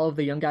calling all of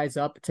the young guys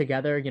up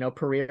together,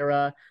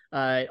 Pereira,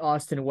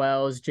 Austin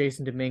Wells,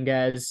 Jasson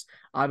Dominguez,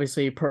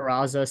 obviously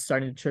Peraza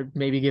starting to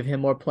maybe give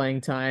him more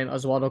playing time.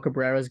 Oswaldo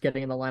Cabrera is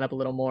getting in the lineup a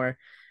little more.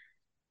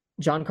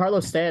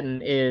 Giancarlo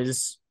Stanton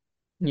is,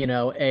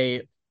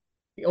 a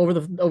over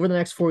the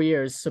next 4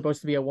 years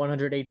supposed to be a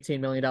 $118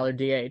 million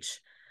DH.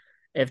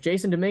 If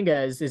Jasson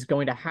Dominguez is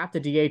going to have to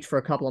DH for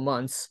a couple of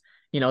months,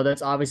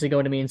 that's obviously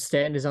going to mean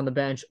Stanton is on the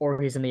bench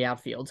or he's in the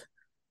outfield.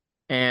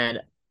 And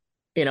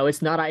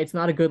it's not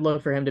a good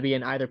look for him to be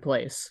in either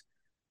place.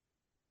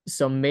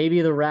 So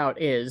maybe the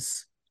route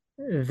is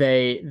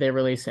they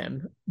release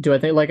him. Do I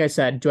think, like I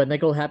said, do I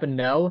think it'll happen?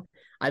 No.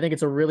 I think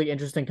it's a really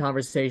interesting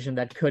conversation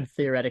that could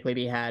theoretically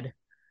be had.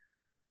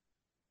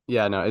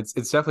 Yeah, no, it's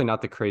definitely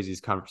not the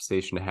craziest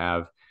conversation to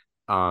have.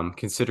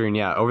 Considering,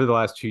 yeah, over the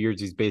last 2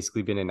 years, he's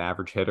basically been an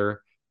average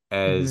hitter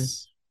Hmm.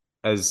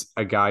 as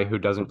a guy who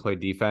doesn't play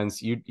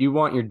defense. You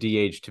want your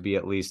DH to be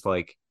at least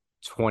like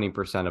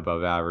 20%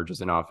 above average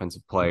as an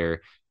offensive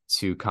player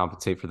to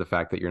compensate for the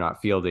fact that you're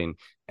not fielding.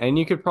 And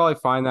you could probably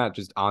find that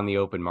just on the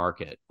open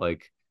market.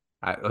 Like,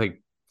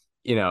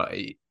 you know,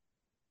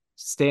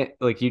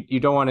 you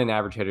don't want an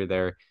average hitter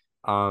there.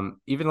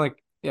 Even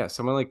like, yeah,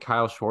 someone like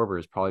Kyle Schwarber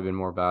has probably been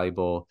more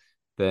valuable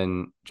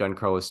than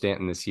Giancarlo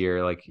Stanton this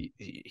year. Like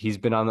he's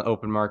been on the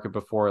open market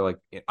before. Like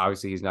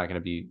obviously he's not going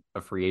to be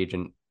a free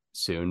agent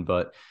soon,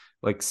 but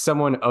like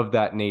someone of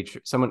that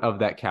nature, someone of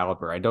that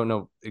caliber. I don't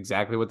know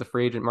exactly what the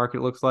free agent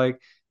market looks like,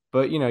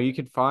 but you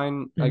could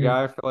find a Hmm.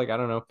 guy for like, I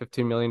don't know,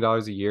 $15 million a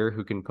year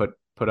who can put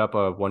up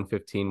a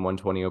 115,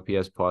 120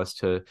 OPS plus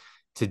to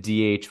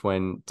DH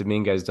when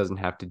Dominguez doesn't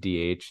have to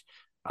DH.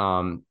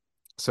 Um,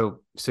 so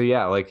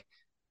yeah, like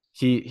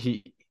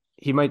he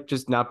might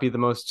just not be the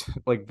most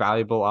like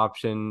valuable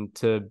option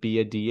to be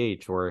a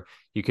DH, or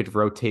you could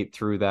rotate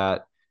through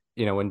that.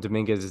 When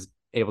Dominguez is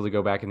able to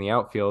go back in the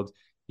outfield,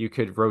 you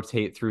could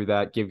rotate through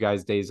that, give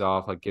guys days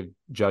off, like give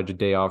Judge a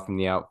day off from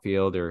the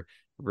outfield or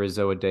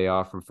Rizzo a day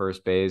off from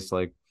first base.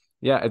 Like,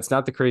 yeah, it's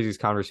not the craziest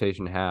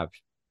conversation to have.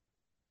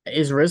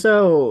 Is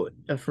Rizzo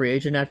a free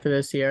agent after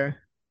this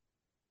year?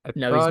 I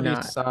No, he's thought he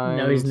not.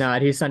 No, he's signed,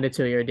 not. He signed a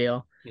 2-year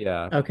deal.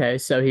 yeah, Okay,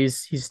 so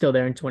he's still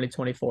there in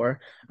 2024.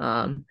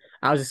 I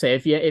was to say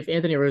if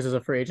Anthony Rizzo is a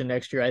free agent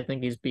next year, I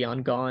think he's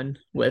beyond gone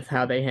with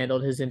how they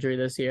handled his injury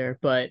this year.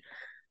 But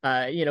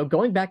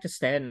going back to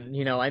Stanton,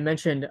 I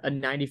mentioned a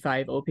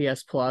 95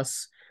 OPS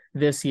plus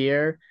this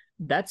year.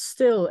 That's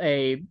still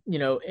a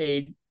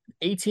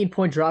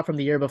 18-point drop from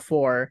the year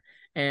before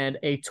and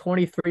a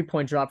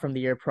 23-point drop from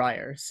the year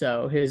prior.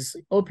 So his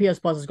OPS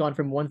plus has gone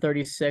from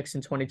 136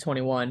 in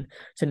 2021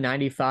 to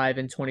 95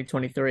 in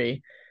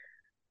 2023.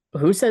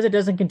 Who says it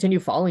doesn't continue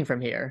falling from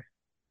here?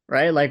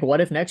 Right? Like,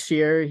 what if next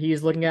year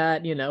he's looking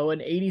at,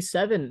 an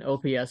 87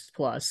 OPS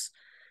plus?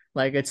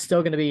 Like, it's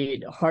still going to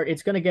be hard.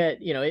 It's going to get,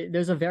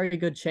 there's a very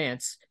good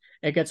chance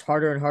it gets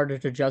harder and harder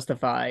to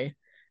justify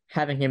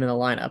having him in the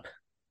lineup.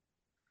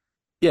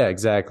 yeah,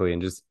 exactly.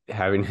 And just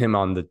having him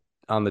on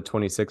the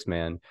 26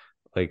 man,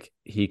 like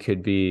it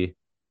could be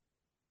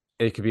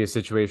a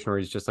situation where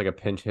he's just like a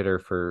pinch hitter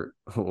for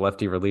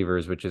lefty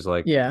relievers, which is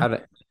like, Yeah.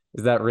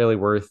 is that really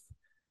worth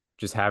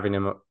just having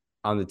him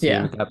on the team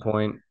Yeah. at that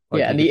point? Like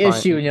Yeah. you And could the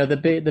issue, find,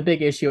 the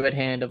big issue at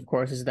hand, of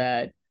course, is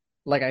that,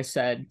 like I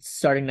said,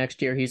 starting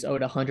next year, he's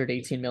owed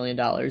 $118 million,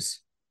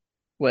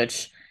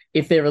 which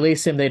if they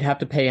release him, they'd have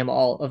to pay him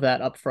all of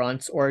that up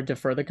front or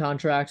defer the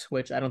contract,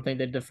 which I don't think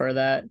they'd defer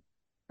that,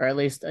 or at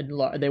least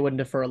they wouldn't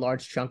defer a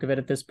large chunk of it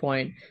at this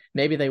point.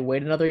 Maybe they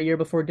wait another year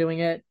before doing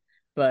it.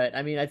 But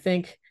I mean, I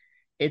think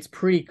it's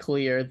pretty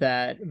clear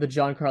that the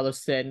Giancarlo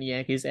Stanton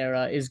Yankees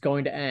era is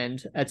going to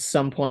end at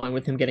some point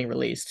with him getting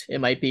released.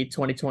 It might be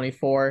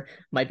 2024,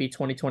 might be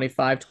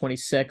 2025,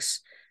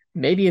 26.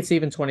 Maybe it's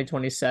even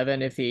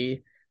 2027 if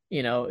he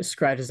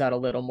scratches out a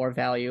little more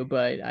value,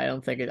 but I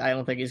don't think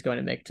he's going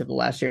to make it to the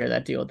last year of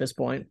that deal at this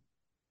point.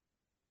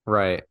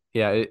 right.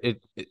 Yeah,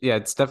 yeah,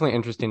 it's definitely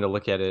interesting to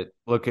look at it.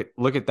 Look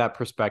at that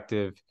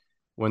perspective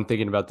when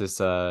thinking about this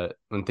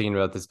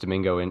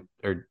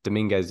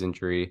Dominguez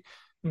injury.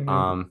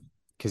 Hmm.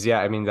 Because yeah,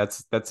 I mean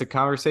that's a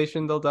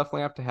conversation they'll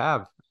definitely have to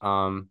have.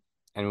 And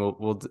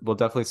we'll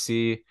definitely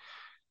see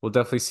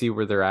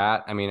where they're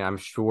at. I mean, I'm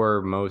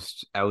sure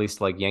most, at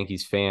least like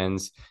Yankees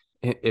fans,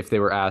 if they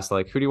were asked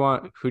like, who do you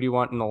want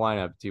in the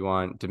lineup? Do you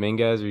want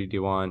Dominguez or do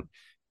you want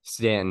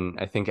Stanton?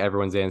 I think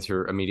everyone's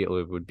answer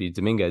immediately would be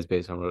Dominguez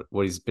based on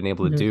what he's been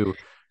able to Hmm. do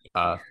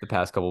the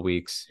past couple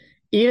weeks.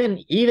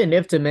 Even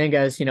if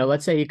Dominguez,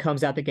 let's say he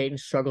comes out the gate and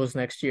struggles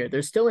next year,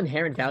 there's still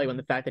inherent value in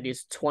the fact that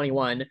he's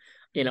 21,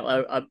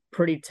 a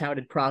pretty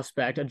touted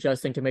prospect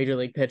adjusting to major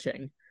league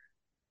pitching.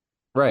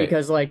 Right.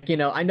 Because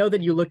I know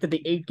that you looked at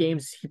the 8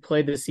 games he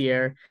played this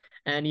year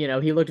and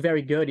he looked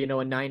very good, a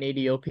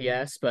 980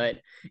 OPS, but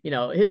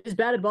his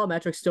batted ball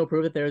metrics still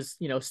prove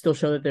that still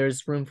show that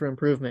there's room for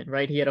improvement,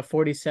 right? He had a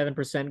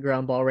 47%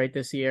 ground ball rate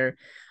this year.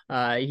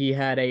 He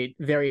had a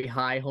very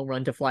high home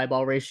run to fly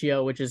ball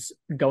ratio, which is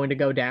going to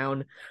go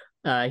down.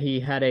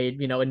 He had a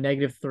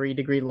 -3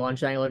 degree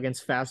launch angle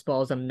against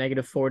fastballs and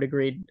a -4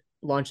 degree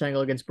launch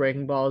angle against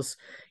breaking balls.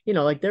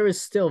 Like there is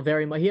still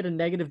very much, he had a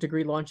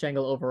 -degree launch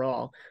angle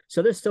overall.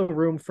 So there's still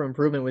room for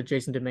improvement with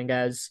Jasson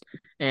Dominguez.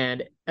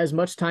 And as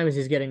much time as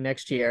he's getting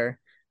next year,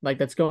 like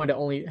that's going to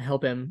only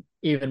help him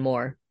even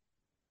more.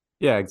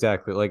 Yeah,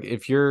 exactly. Like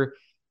if you're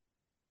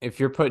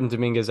putting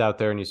Dominguez out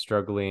there and he's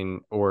struggling,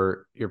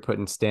 or you're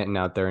putting Stanton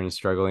out there and he's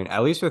struggling,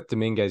 at least with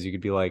Dominguez, you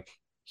could be like,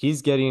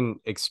 he's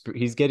getting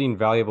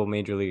valuable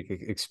major league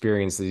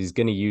experience that he's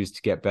going to use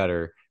to get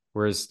better.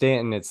 Whereas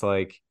Stanton, it's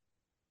like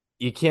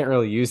you can't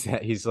really use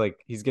that. He's going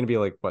to be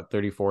like what,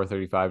 34,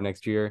 35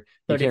 next year.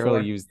 You can't really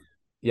 34. use,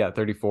 yeah,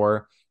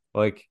 34.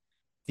 Like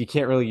you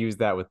can't really use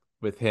that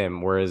with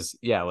him. Whereas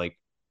yeah, like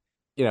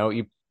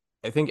you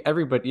I think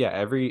everybody, yeah,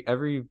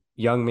 every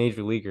young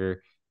major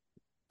leaguer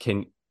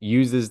can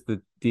uses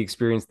the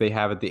experience they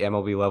have at the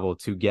MLB level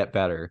to get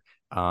better.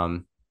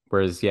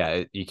 Whereas,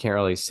 yeah, you can't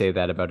really say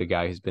that about a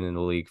guy who's been in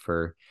the league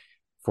for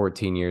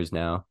 14 years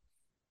now.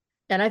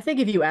 And I think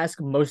if you ask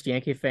most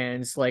Yankee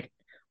fans, like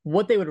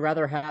what they would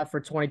rather have for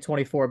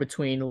 2024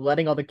 between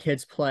letting all the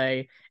kids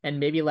play and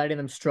maybe letting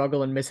them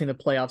struggle and missing the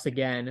playoffs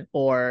again,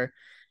 or,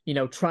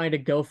 trying to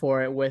go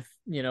for it with,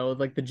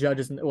 like the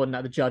judges, well,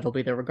 not the judge will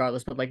be there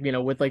regardless, but like,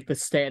 with like the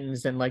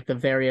Stantons and like the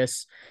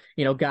various,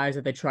 guys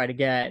that they try to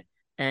get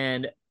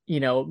and,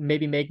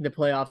 maybe making the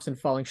playoffs and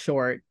falling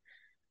short.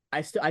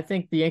 I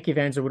think the Yankee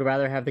fans would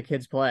rather have the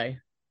kids play.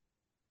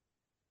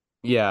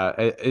 Yeah,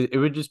 it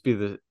would just be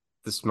the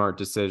smart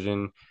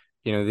decision.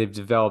 They've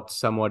developed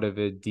somewhat of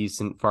a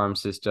decent farm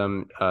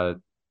system, a,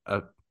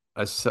 a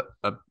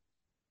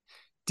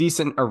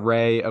decent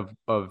array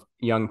of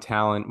young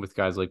talent with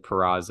guys like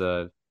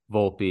Peraza,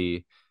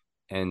 Volpe,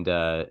 and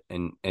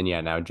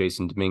yeah, now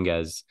Jasson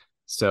Dominguez.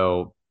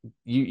 So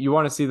you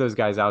want to see those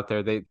guys out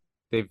there.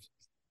 They've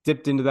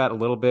dipped into that a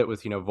little bit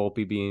with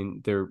Volpe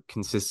being their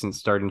consistent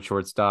starting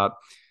shortstop.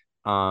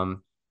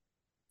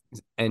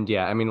 And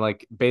yeah, I mean,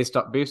 like based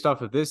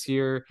off of this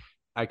year,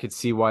 I could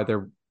see why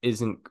there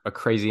isn't a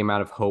crazy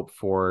amount of hope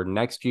for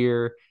next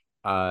year,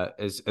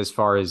 as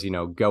far as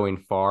going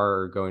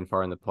far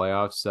in the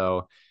playoffs.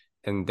 So,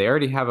 and they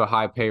already have a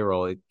high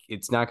payroll.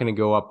 It's not going to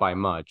go up by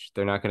much.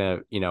 They're not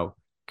going to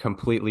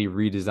completely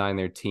redesign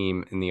their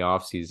team in the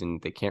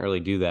offseason. They can't really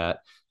do that.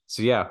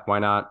 So yeah, why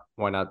not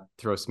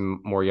throw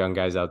some more young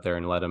guys out there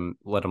and let them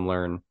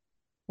learn.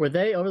 Were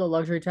they over the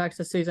luxury tax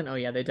this season? Oh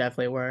yeah, they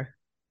definitely were.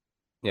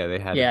 Yeah, they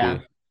had to Yeah.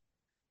 be.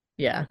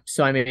 Yeah.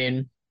 So I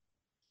mean,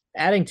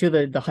 adding to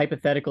the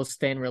hypothetical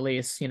Stan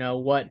release,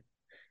 what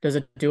does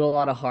it do a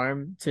lot of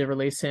harm to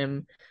release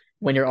him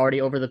when you're already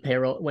over the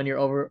payroll, when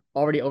you're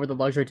already over the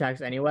luxury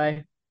tax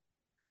anyway?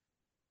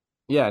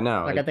 Yeah,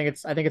 no, Like I think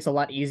it's a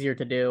lot easier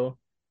to do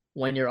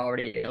when you're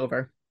already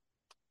over.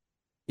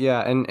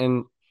 yeah,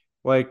 and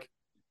like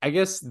I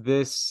guess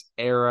this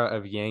era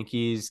of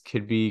Yankees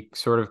could be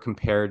sort of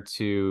compared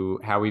to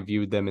how we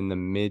viewed them in the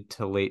mid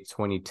to late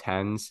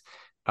 2010s.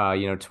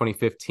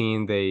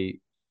 2015 they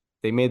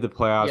made the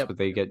playoffs, Yep. but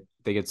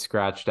they get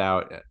scratched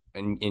out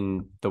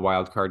in the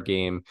wild card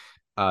game.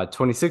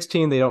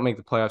 2016 they don't make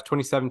the playoffs.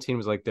 2017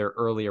 was like their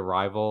early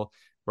arrival,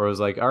 where it was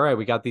like, all right,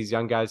 we got these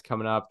young guys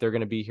coming up. They're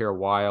going to be here a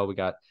while. We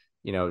got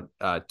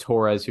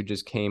Torres who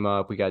just came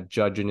up. We got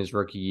Judge in his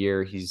rookie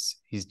year. He's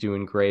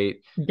doing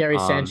great. Gary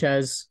Um,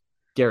 Sanchez,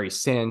 Gary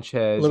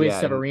Sanchez, Luis yeah,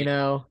 and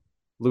Severino.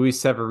 Luis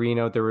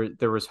Severino.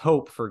 There was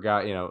hope for a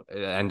guy.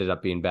 It ended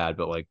up being bad,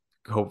 but like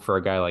hope for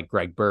a guy like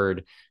Greg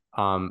Bird.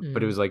 But it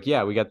Mm, was like,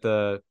 yeah, we got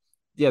the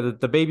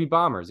baby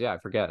bombers. Yeah, I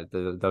forget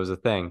that was a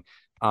thing.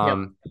 yep.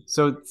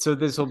 So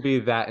this will be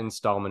that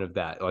installment of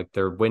that. Like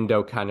their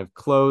window kind of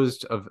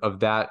closed of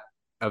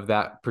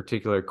that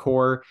particular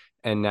core,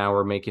 and now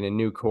we're making a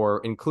new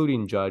core,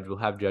 including Judge. We'll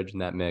have Judge in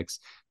that mix,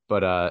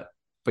 but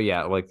but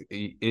yeah, like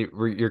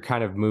you're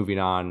kind of moving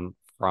on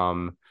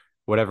from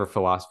whatever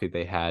philosophy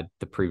they had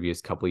the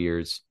previous couple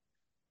years.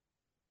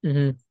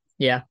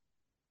 Yeah.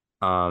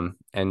 And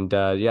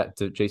yeah,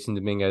 Jasson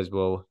Dominguez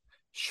will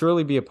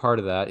surely be a part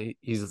of that.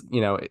 He's,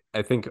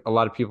 I think a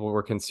lot of people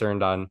were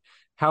concerned on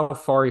how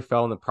far he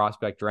fell in the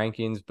prospect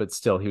rankings, but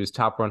still, he was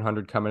top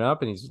 100 coming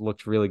up, and he's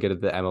looked really good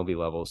at the MLB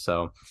level.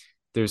 So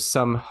there's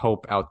some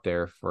hope out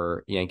there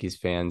for Yankees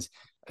fans,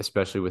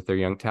 especially with their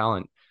young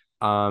talent.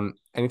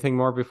 Anything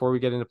more before we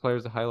get into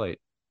players to highlight?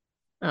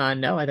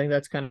 No, I think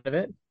that's kind of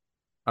it.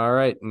 All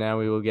right, now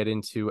we will get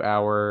into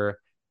our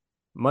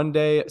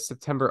Monday,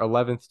 September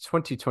 11th,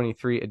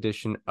 2023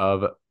 edition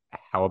of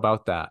How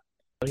About That?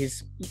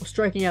 He's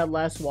striking out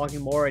less, walking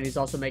more, and he's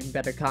also making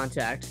better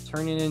contact.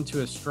 Turning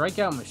into a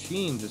strikeout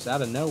machine just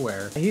out of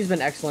nowhere. He's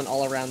been excellent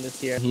all around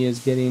this year. He is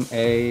getting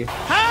a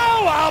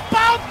How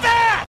about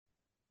that?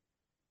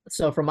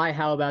 So for my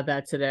how about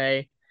that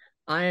today,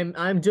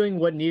 I'm doing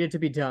what needed to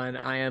be done.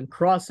 I am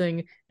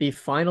crossing the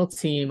final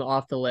team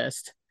off the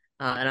list,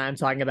 and I'm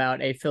talking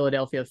about a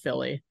Philadelphia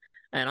Philly,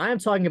 and I am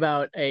talking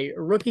about a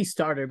rookie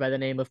starter by the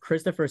name of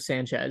Christopher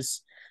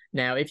Sanchez.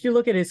 Now, if you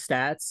look at his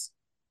stats,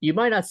 you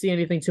might not see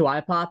anything too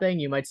eye-popping.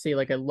 You might see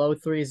like a low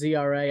 3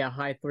 ERA, a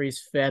high 3s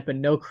FIP,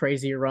 and no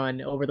crazy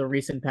run over the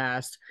recent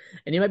past.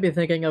 And you might be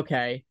thinking,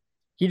 okay,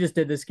 he just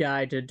did this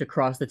guy to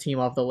cross the team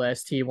off the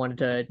list. He wanted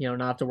to,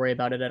 not have to worry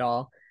about it at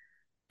all.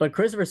 But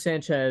Christopher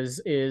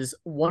Sanchez is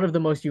one of the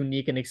most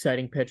unique and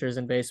exciting pitchers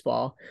in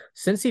baseball.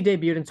 Since he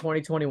debuted in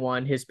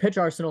 2021, his pitch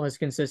arsenal has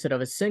consisted of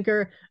a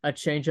sinker, a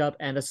changeup,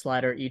 and a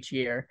slider each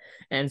year.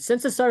 And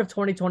since the start of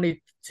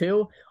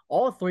 2022,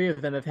 all three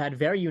of them have had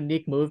very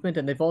unique movement,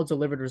 and they've all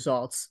delivered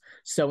results.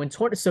 So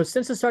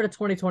since the start of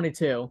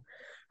 2022,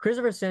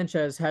 Christopher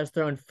Sanchez has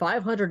thrown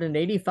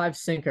 585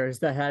 sinkers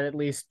that had at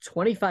least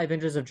 25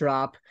 inches of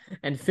drop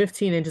and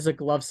 15 inches of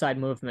glove side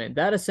movement.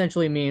 That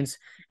essentially means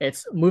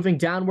it's moving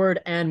downward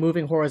and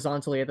moving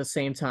horizontally at the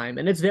same time.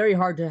 And it's very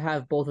hard to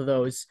have both of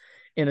those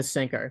in a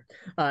sinker.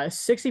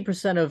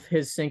 60% of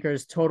his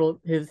sinkers total,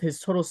 his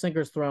total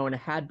sinkers thrown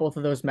had both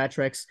of those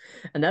metrics.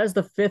 And that is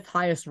the fifth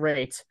highest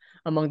rate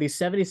among the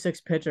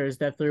 76 pitchers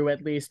that threw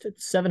at least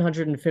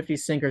 750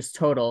 sinkers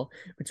total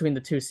between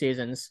the 2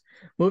 seasons.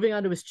 Moving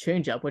on to his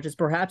changeup, which is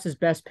perhaps his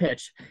best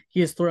pitch, he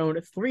has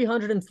thrown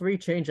 303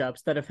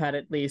 changeups that have had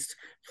at least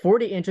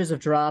 40 inches of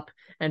drop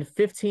and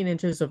 15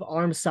 inches of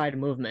arm side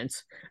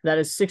movement. That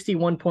is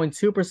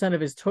 61.2%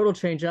 of his total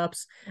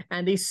changeups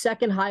and the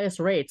second highest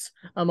rates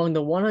among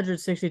the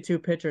 162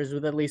 pitchers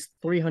with at least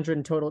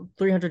 300 total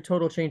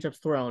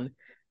changeups thrown.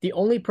 The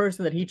only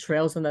person that he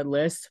trails on that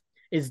list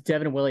is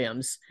Devin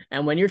Williams.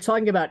 And when you're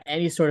talking about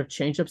any sort of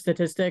changeup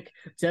statistic,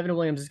 Devin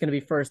Williams is going to be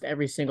first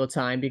every single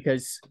time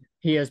because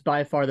he is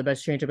by far the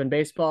best changeup in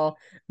baseball.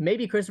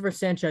 Maybe Christopher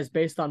Sanchez,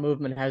 based on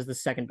movement, has the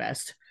second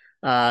best.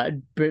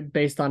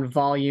 Based on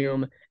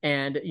volume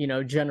and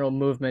general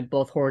movement,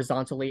 both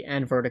horizontally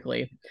and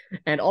vertically.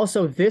 And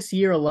also this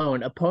year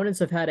alone, opponents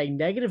have had a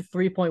negative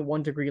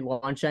 3.1 degree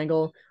launch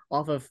angle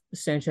off of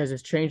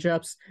Sanchez's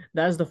changeups.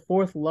 That is the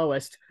fourth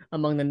lowest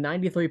among the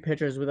 93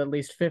 pitchers with at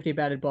least 50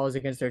 batted balls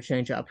against their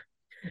changeup.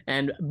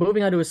 And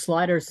moving on to his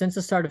slider, since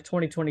the start of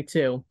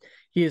 2022,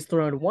 he has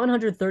thrown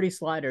 130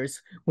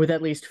 sliders with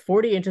at least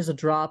 40 inches of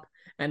drop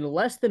and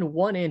less than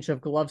 1 inch of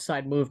glove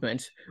side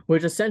movement,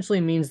 which essentially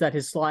means that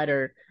his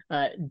slider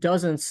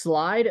doesn't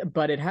slide,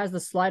 but it has the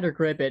slider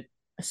grip. It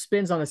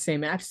spins on the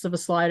same axis of a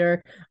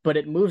slider, but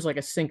it moves like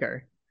a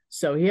sinker.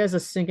 So he has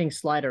a sinking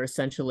slider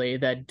essentially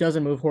that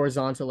doesn't move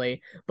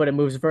horizontally, but it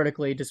moves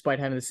vertically despite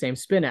having the same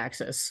spin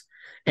axis.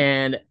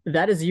 And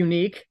that is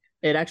unique.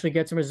 It actually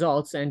gets some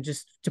results. And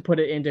just to put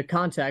it into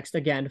context,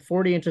 again,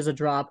 40 inches of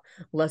drop,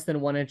 less than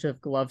 1 inch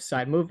of glove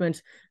side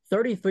movement,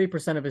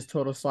 33% of his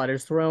total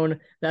sliders thrown.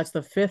 That's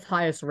the fifth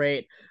highest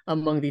rate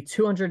among the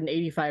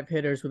 285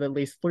 hitters with at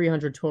least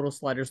 300 total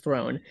sliders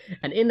thrown.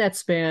 And in that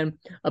span,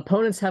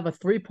 opponents have a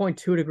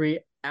 3.2 degree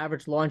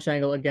average launch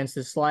angle against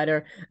his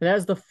slider. And that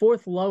is the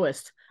fourth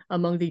lowest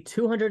among the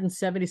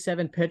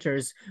 277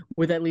 pitchers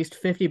with at least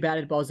 50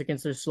 batted balls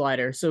against their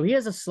slider. So he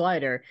has a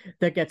slider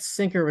that gets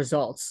sinker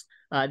results.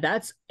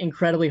 That's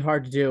incredibly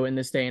hard to do in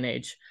this day and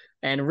age,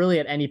 and really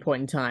at any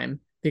point in time,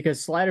 because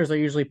sliders are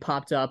usually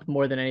popped up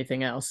more than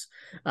anything else.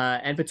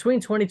 And between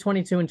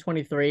 2022 and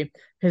 23,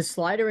 his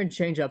slider and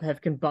changeup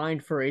have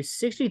combined for a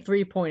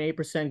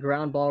 63.8%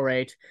 ground ball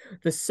rate,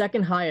 the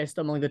second highest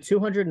among the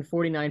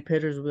 249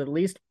 pitchers with at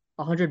least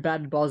 100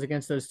 batted balls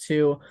against those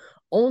two,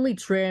 only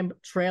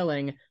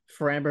trailing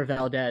Framber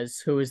Valdez,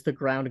 who is the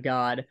ground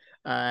god,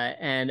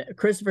 and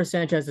Christopher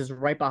Sanchez is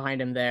right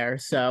behind him there.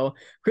 So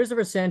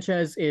Christopher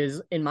Sanchez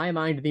is, in my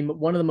mind,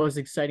 one of the most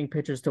exciting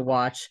pitchers to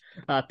watch,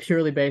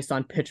 purely based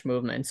on pitch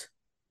movement.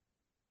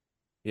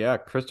 Yeah,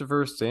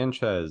 Christopher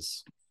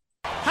Sanchez.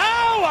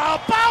 How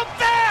about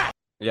that?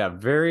 Yeah,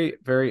 very,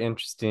 very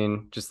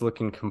interesting. Just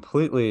looking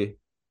completely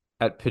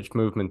at pitch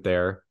movement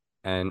there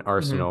and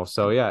Arsenal.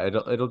 So yeah,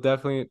 it'll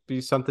definitely be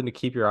something to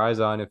keep your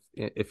eyes on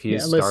if he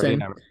is starting.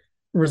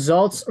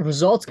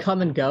 Results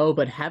come and go,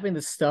 but having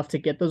the stuff to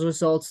get those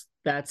results,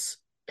 that's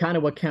kind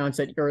of what counts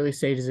at early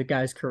stages of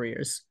guys'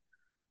 careers.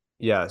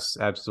 Yes,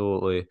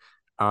 absolutely.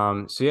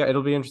 So yeah,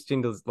 it'll be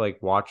interesting to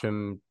watch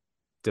him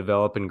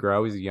develop and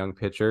grow. He's a young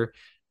pitcher.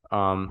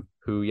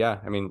 Who, yeah,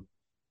 I mean,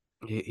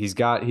 he's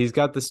got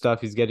the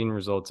stuff. He's getting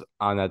results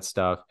on that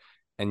stuff,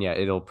 and yeah,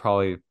 it'll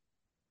probably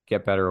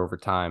get better over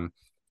time.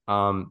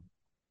 How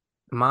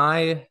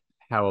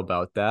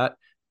about that?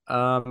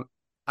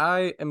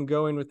 I am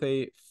going with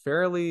a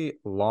fairly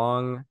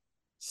long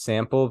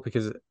sample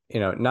because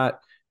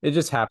it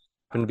just happened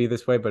to be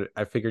this way, but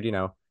I figured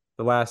the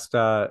last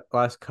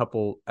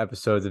couple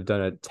episodes I've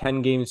done a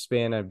 10 game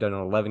span, I've done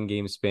an 11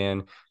 game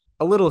span,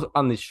 a little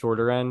on the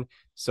shorter end.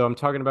 So I'm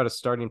talking about a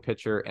starting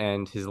pitcher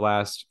and his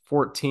last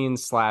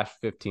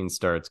 14/15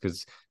 starts,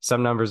 because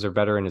some numbers are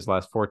better in his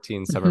last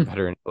 14, some are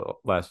better in the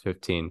last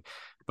 15.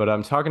 But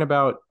I'm talking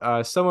about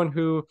someone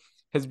who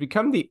has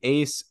become the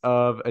ace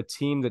of a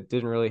team that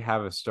didn't really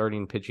have a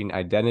starting pitching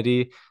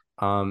identity.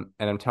 And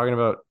I'm talking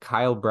about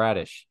Kyle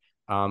Bradish,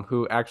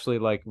 who actually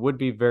would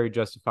be very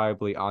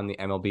justifiably on the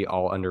MLB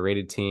all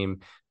underrated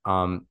team,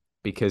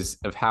 because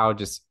of how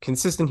just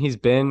consistent he's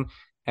been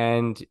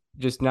and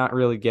just not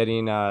really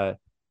getting,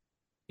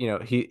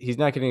 he's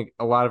not getting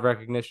a lot of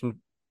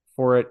recognition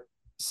for it,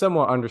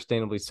 somewhat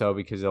understandably so,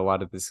 because a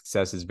lot of the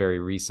success is very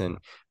recent.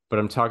 But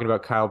I'm talking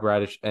about Kyle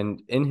Bradish, and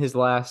in his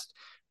last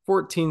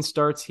 14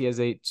 starts, he has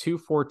a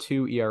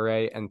 2.42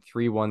 ERA and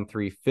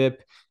 3.13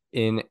 FIP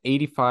in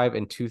 85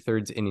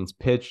 2/3 innings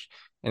pitched.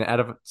 And out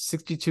of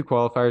 62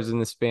 qualifiers in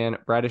the span,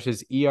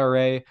 Bradish's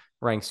ERA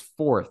ranks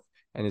 4th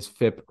and his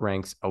FIP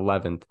ranks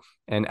 11th.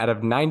 And out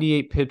of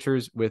 98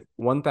 pitchers with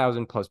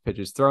 1,000 plus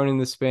pitches thrown in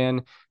the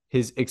span,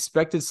 his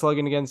expected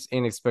slugging against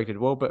and expected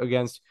WOBA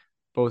against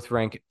both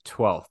rank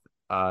 12th.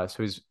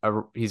 So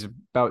he's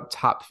about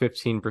top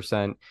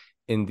 15%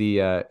 in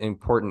the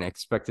important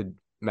expected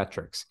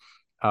metrics.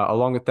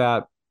 Along with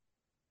that,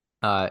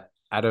 out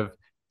of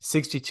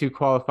 62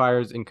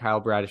 qualifiers in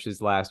Kyle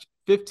Bradish's last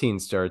 15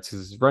 starts,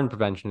 because his run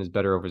prevention is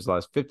better over his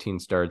last 15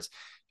 starts,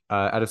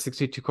 out of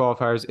 62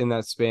 qualifiers in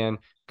that span,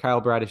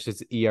 Kyle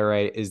Bradish's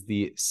ERA is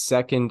the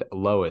second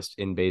lowest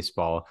in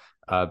baseball.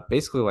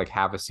 basically like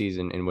half a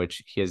season in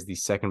which he has the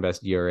second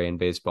best ERA in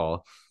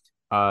baseball.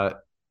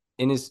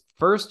 In his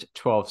first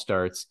 12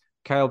 starts,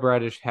 Kyle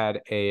Bradish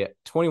had a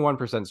 21%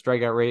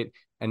 strikeout rate,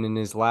 and in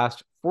his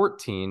last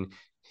 14,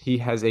 he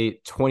has a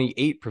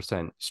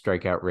 28%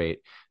 strikeout rate.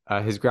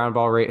 His ground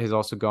ball rate has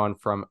also gone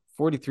from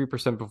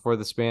 43% before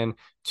the span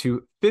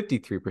to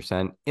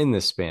 53% in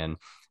this span.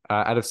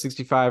 Out of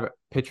 65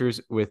 pitchers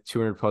with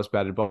 200 plus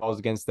batted balls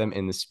against them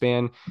in the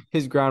span,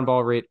 his ground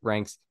ball rate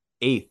ranks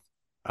 8th,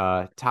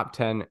 top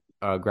 10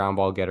 ground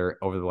ball getter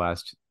over the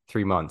last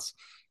 3 months.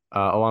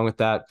 Along with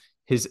that,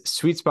 his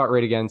sweet spot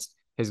rate against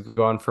has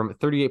gone from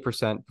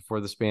 38% before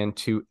the span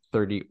to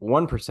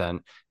 31%.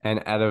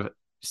 And out of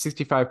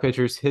 65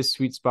 pitchers, his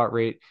sweet spot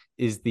rate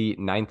is the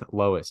 9th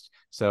lowest.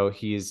 So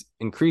he's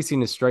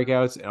increasing his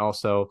strikeouts and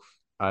also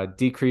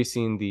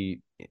decreasing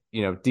the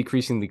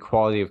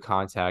quality of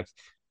contact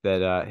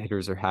that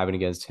hitters are having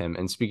against him.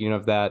 And speaking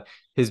of that,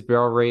 his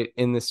barrel rate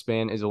in this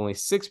span is only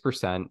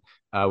 6%,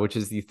 which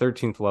is the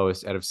 13th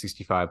lowest out of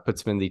 65,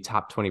 puts him in the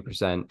top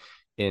 20%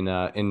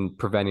 in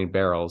preventing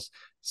barrels.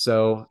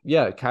 So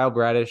yeah, Kyle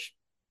Bradish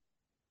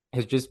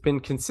has just been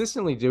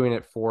consistently doing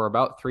it for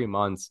about 3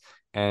 months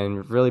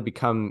and really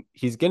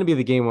he's going to be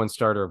the game one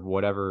starter of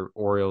whatever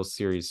Orioles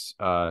series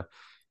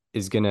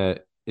is going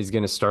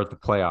to start the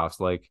playoffs,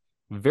 like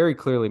very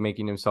clearly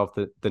making himself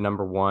the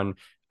number one.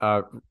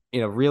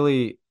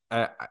 Really,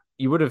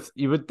 you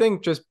would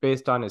think just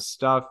based on his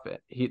stuff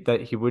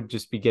that he would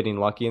just be getting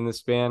lucky in the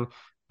span,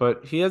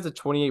 but he has a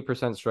 28%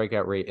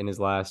 strikeout rate in his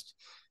last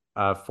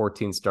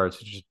 14 starts,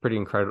 which is pretty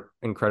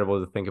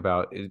incredible to think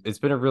about. It's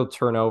been a real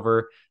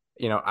turnover.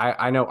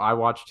 I know I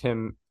watched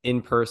him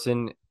in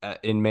person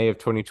in May of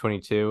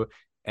 2022,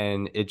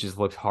 and it just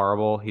looked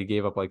horrible. He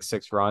gave up like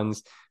 6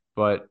 runs,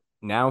 but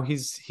now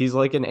he's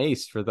like an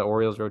ace for the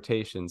Orioles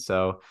rotation.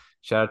 So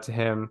shout out to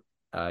him.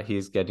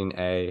 He's getting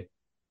a.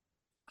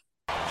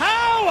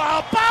 How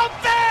about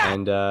that?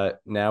 And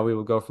now we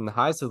will go from the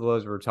highs to the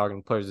lows. We're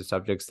talking players and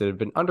subjects that have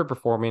been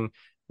underperforming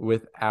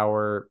with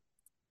our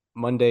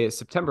Monday,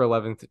 September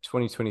 11th,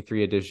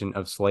 2023 edition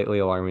of Slightly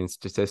Alarming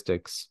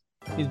Statistics.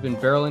 He's been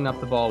barreling up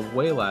the ball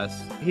way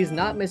less. He's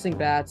not missing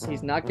bats.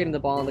 He's not getting the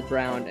ball on the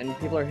ground, and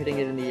people are hitting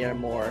it in the air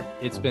more.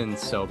 It's been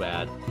so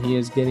bad. He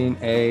is getting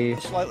a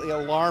Slightly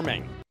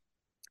alarming.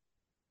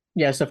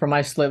 Yeah, so for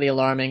my slightly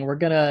alarming, we're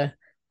gonna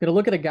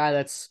look at a guy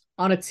that's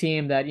on a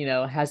team that,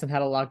 hasn't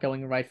had a lot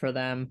going right for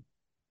them.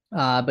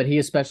 But he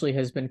especially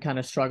has been kind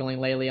of struggling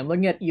lately. I'm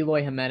looking at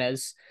Eloy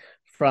Jimenez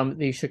from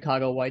the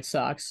Chicago White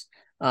Sox.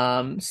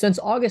 Since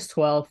August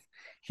 12th,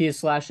 he is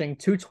slashing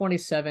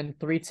 227,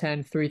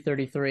 310,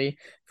 333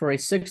 for a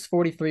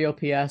 643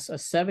 OPS, a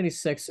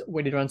 76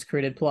 weighted runs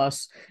created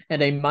plus,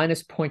 and a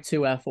minus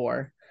 0.2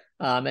 FWAR.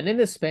 And in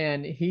this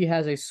span, he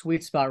has a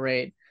sweet spot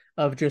rate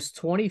of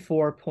just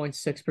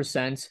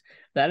 24.6%.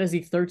 That is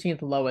the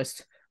 13th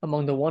lowest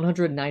among the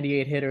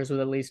 198 hitters with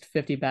at least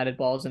 50 batted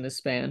balls in this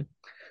span.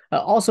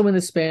 Also in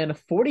this span,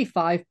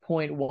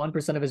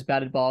 45.1% of his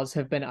batted balls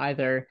have been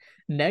either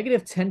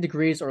negative 10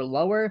 degrees or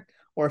lower,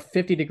 or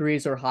 50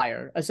 degrees or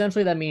higher.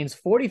 Essentially, that means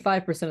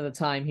 45% of the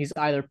time he's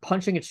either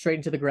punching it straight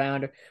into the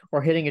ground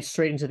or hitting it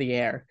straight into the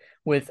air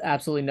with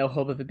absolutely no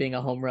hope of it being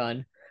a home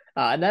run.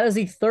 And that is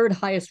the 3rd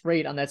highest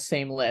rate on that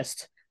same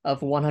list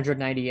of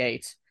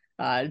 198.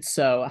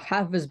 So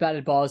half of his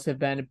batted balls have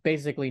been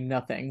basically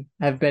nothing,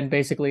 have been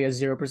basically a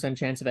 0%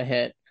 chance of a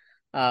hit,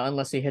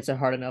 unless he hits it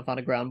hard enough on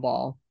a ground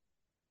ball.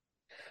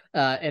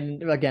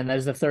 And again, that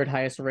is the 3rd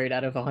highest rate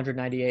out of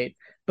 198.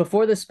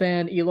 Before the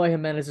span, Eloy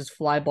Jimenez's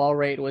fly ball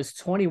rate was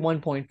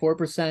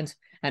 21.4%,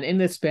 and in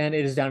this span,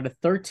 it is down to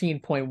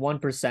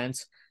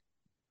 13.1%.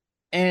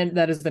 And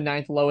that is the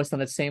 9th lowest on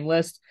the same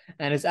list.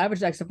 And his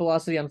average exit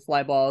velocity on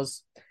fly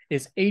balls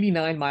is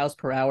 89 miles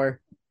per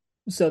hour.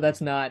 So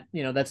that's not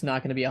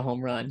going to be a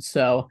home run.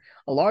 So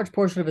a large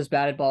portion of his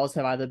batted balls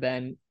have either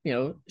been,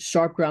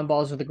 sharp ground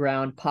balls to the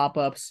ground,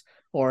 pop-ups,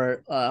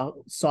 or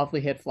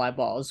softly hit fly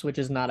balls, which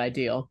is not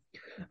ideal.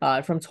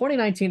 From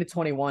 2019 to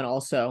 21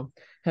 also,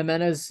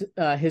 Jimenez,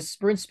 his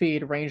sprint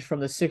speed ranged from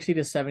the 60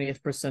 to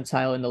 70th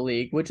percentile in the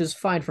league, which is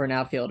fine for an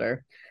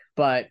outfielder.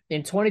 But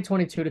in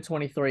 2022 to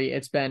 23,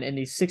 it's been in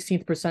the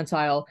 16th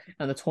percentile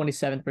and the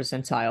 27th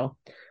percentile.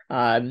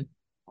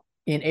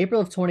 In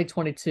April of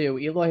 2022,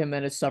 Eloy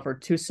Jimenez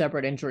suffered 2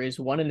 separate injuries,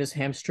 one in his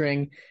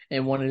hamstring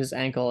and one in his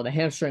ankle. The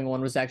hamstring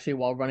one was actually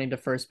while running to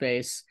first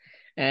base.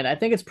 And I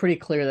think it's pretty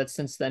clear that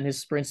since then, his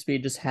sprint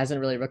speed just hasn't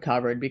really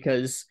recovered,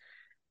 because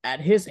at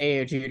his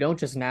age, you don't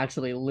just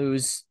naturally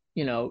lose,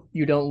 you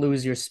don't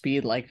lose your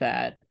speed like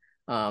that.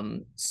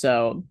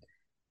 So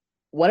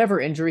whatever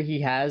injury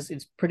he has,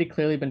 it's pretty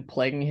clearly been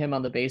plaguing him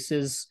on the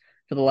bases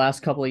for the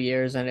last couple of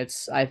years. And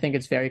I think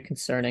it's very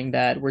concerning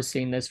that we're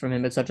seeing this from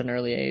him at such an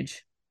early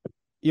age.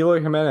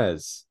 Eloy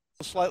Jimenez.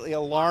 Slightly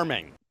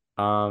alarming.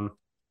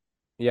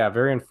 Yeah,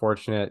 very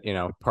unfortunate,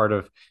 part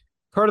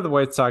of the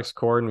White Sox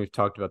core, and we've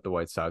talked about the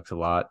White Sox a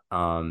lot.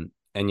 And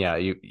yeah,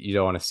 you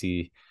don't want to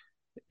see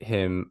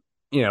him,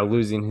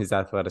 losing his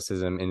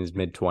athleticism in his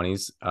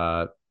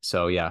mid-20s.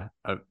 So yeah,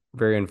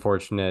 very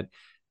unfortunate.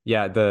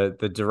 Yeah,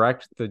 the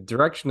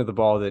direction of the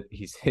ball that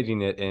he's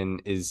hitting it in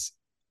is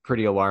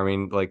pretty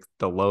alarming. Like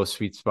the low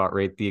sweet spot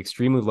rate, the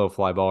extremely low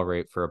fly ball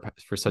rate for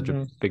such a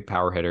Hmm. big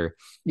power hitter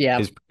Yeah.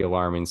 is pretty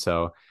alarming.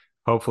 So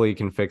hopefully he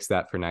can fix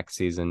that for next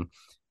season.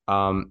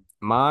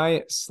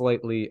 My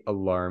slightly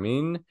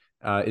alarming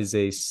is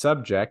a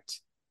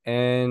subject,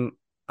 and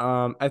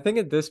I think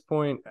at this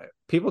point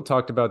people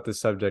talked about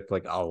this subject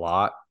like a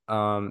lot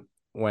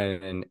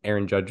when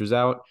Aaron Judge was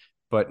out.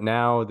 But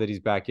now that he's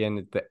back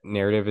in, the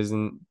narrative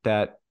isn't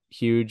that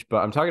huge.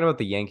 But I'm talking about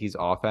the Yankees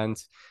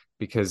offense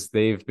because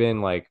they've been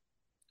like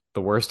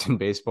the worst in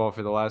baseball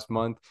for the last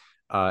month,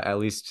 at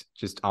least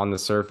just on the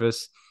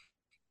surface.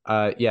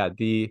 Yeah,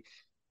 the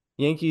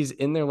Yankees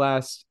in their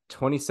last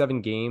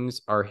 27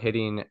 games are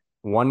hitting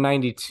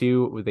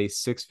 192 with a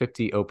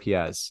 650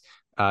 OPS.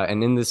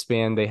 And in this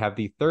span, they have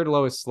the third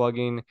lowest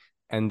slugging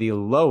and the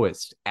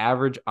lowest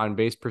average on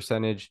base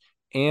percentage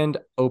and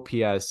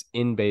OPS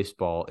in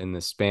baseball in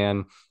this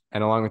span.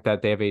 And along with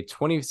that, they have a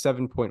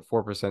 27.4%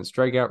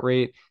 strikeout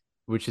rate,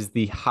 which is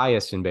the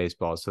highest in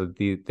baseball. So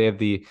they have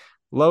the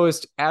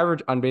lowest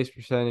average on base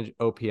percentage,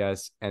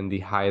 OPS, and the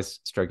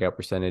highest strikeout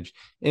percentage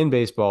in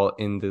baseball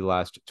in the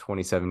last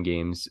 27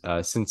 games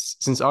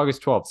since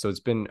August 12th. So it's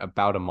been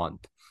about a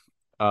month.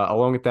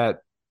 Along with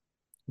that,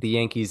 the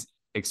Yankees'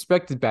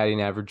 expected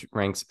batting average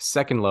ranks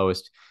second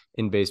lowest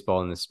in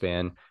baseball in the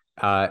span.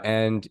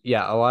 And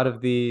yeah, a lot of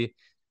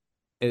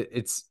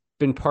it's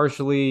been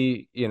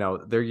partially,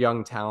 their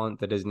young talent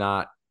that has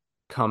not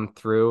come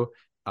through.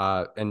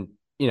 And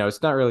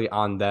it's not really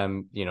on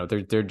them.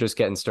 They're just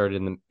getting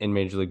started in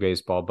Major League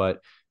Baseball,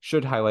 but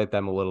should highlight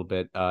them a little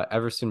bit.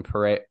 Everson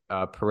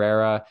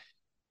Pereira,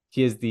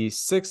 he is the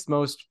sixth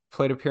most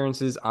plate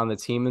appearances on the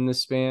team in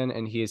this span,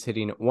 and he is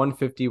hitting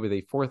 150 with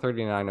a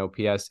 439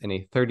 OPS and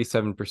a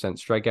 37%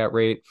 strikeout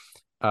rate.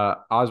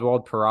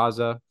 Oswald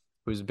Peraza,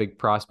 who's a big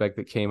prospect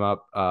that came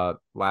up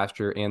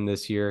last year and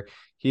this year,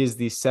 he is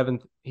the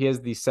seventh. He has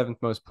the seventh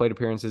most plate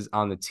appearances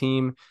on the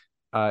team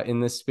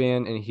in this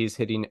span, and he's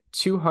hitting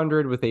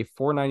 200 with a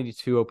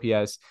 492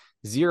 OPS,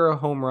 0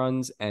 home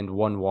runs and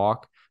 1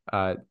 walk.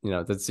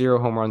 That's 0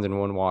 home runs and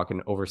 1 walk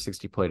and over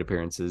 60 plate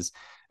appearances.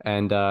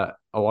 And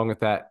along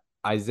with that,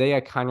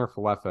 Isaiah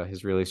Kiner-Falefa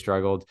has really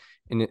struggled.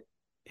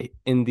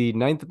 In the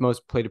ninth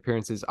most plate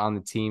appearances on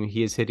the team,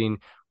 he is hitting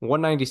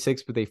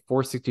 196 with a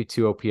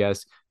 462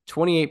 OPS,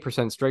 28%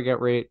 strikeout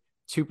rate,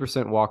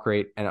 2% walk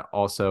rate, and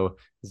also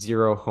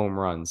 0 home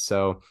runs.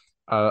 So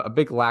a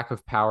big lack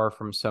of power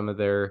from some of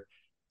their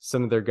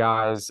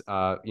guys.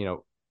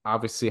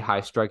 Obviously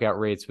high strikeout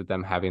rates with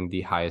them having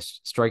the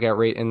highest strikeout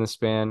rate in the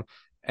span.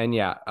 And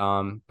yeah,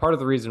 part of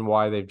the reason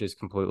why they've just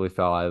completely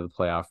fell out of the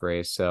playoff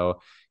race.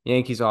 So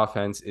Yankees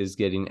offense is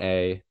getting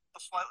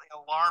Slightly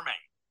alarming.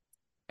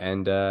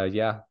 And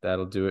yeah,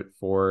 that'll do it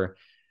for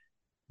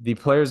the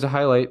players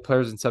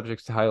and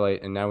subjects to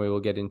highlight. And now we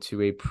will get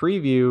into a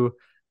preview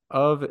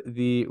of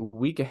the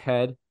week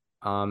ahead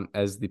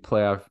as the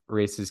playoff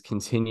races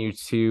continue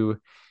to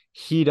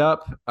heat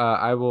up.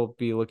 I will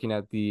be looking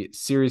at the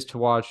series to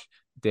watch.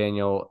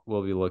 Daniel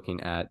will be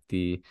looking at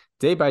the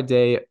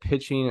day-by-day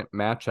pitching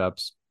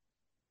matchups.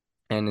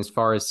 And as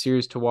far as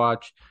series to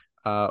watch,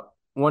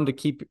 one to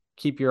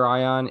keep your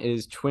eye on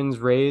is Twins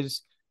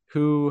Rays,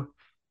 who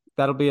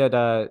that'll be at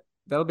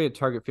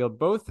Target Field.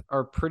 Both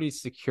are pretty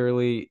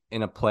securely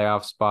in a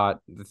playoff spot.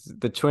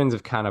 The Twins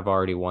have kind of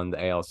already won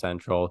the AL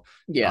Central.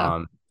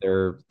 Yeah.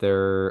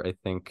 They're I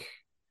think,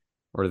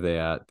 where are they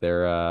at?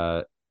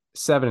 They're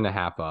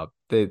 7.5 up.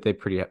 They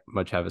pretty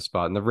much have a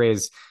spot, and the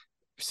Rays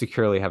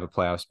securely have a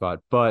playoff spot.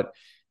 But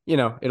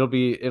it'll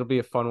be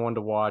a fun one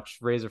to watch.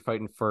 Rays are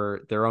fighting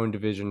for their own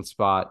division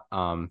spot.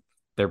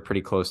 They're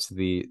pretty close to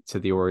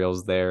the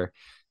Orioles there.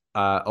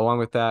 Along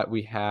with that,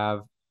 we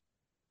have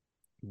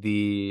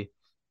the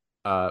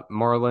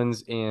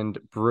Marlins and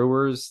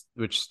Brewers,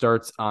 which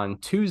starts on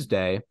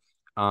Tuesday.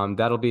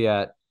 That'll be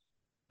at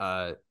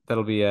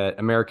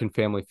American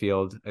Family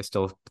Field. I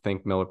still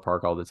think Miller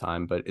Park all the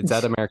time, but it's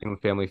at American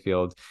Family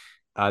Field.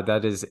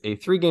 That is a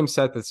 3-game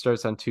set that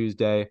starts on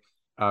Tuesday.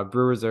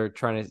 Brewers are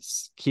trying to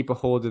keep a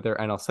hold of their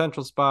NL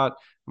Central spot.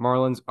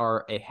 Marlins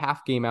are a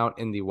half game out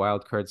in the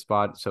wild card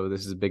spot, so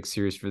this is a big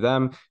series for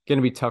them. Going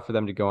to be tough for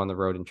them to go on the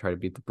road and try to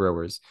beat the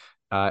Brewers.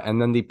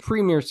 And then the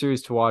premier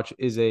series to watch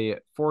is a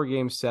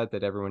 4-game set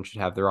that everyone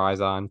should have their eyes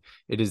on.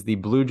 It is the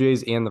Blue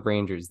Jays and the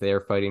Rangers. They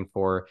are fighting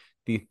for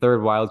the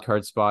third wild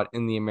card spot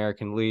in the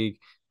American League.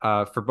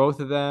 For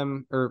both of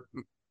them, or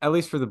at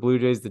least for the Blue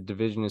Jays, the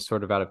division is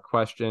sort of out of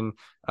question.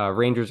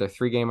 Rangers are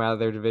 3-game out of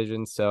their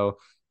division. So,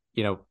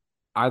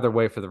 either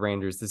way for the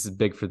Rangers, this is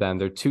big for them.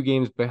 They're 2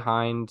 games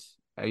behind.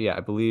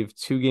 I believe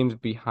 2 games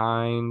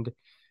behind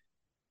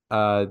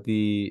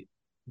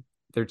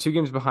they're 2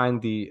 games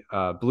behind the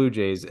Blue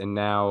Jays, and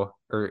now,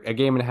 or a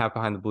game and a half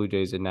behind the Blue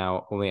Jays, and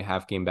now only a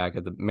half game back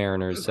at the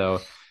Mariners. So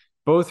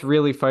both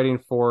really fighting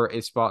for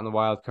a spot in the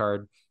wild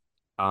card,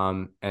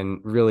 and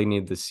really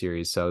need this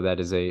series. So that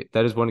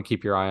is one to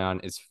keep your eye on.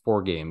 It's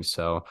 4 games,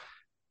 so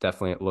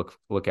definitely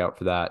look out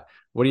for that.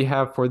 What do you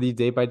have for the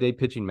day-by-day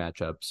pitching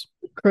matchups?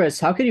 Chris,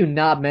 how could you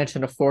not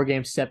mention a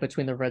 4-game set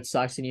between the Red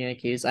Sox and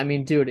Yankees? I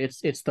mean, dude,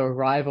 it's the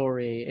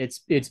rivalry.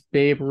 It's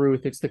Babe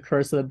Ruth. It's the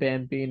curse of the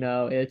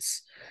Bambino.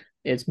 It's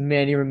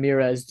Manny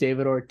Ramirez,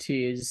 David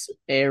Ortiz,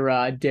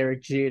 A-Rod,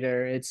 Derek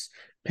Jeter. It's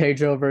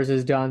Pedro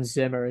versus Don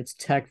Zimmer. It's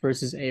Tech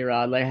versus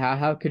A-Rod. Like,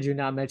 how could you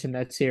not mention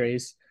that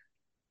series?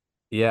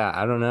 Yeah,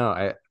 I don't know.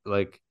 I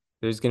like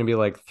there's gonna be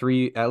like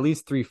at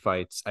least three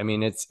fights. I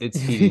mean, it's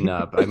heating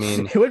up. I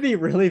mean, It would be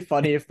really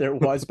funny if there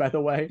was, by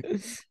the way.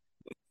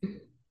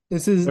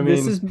 This I is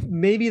this mean, is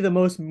maybe the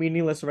most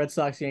meaningless Red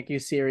Sox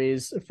Yankees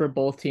series for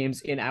both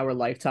teams in our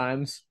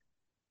lifetimes.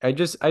 I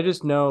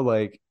just know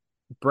like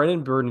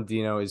Brennan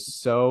Bernardino is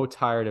so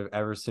tired of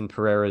Everson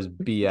Pereira's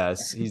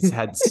BS. He's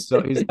had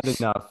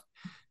enough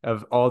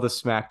of all the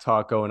smack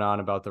talk going on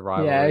about the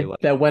Yeah, rivalry. Like,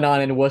 that went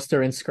on in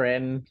Worcester and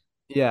Scranton.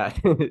 yeah,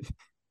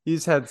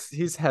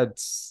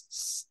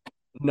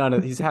 none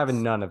of he's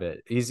having none of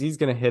it. He's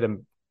gonna hit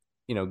him,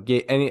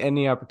 get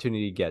any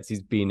opportunity he gets.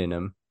 He's beaning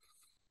him.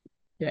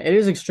 Yeah, it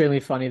is extremely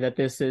funny that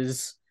this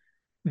is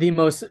the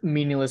most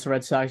meaningless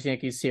Red Sox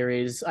Yankees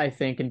series, I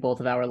think, in both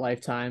of our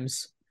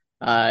lifetimes.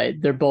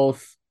 They're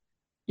both,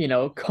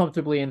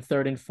 comfortably in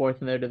third and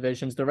fourth in their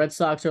divisions. The Red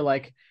Sox are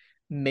like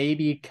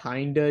maybe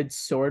kinda,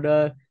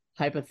 sorta,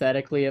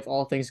 hypothetically, if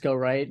all things go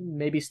right,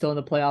 maybe still in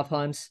the playoff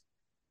hunt,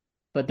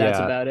 but that's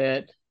Yeah, about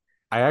it.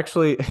 I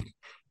actually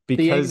The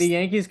because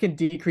Yankees can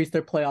decrease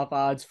their playoff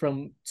odds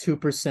from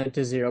 2%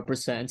 to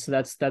 0%. So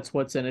that's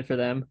what's in it for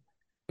them.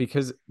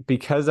 because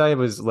I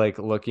was like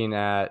looking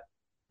at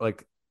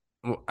like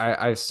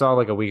I saw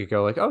like a week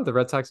ago like, oh, the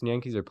Red Sox and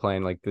Yankees are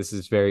playing, like this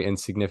is very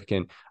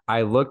insignificant.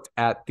 I looked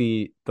at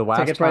the last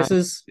Ticket time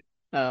prices?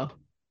 Oh,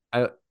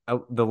 I,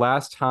 the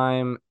last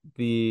time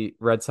the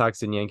Red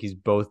Sox and Yankees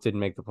both didn't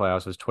make the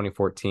playoffs was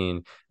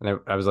 2014, and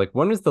I was like,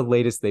 when was the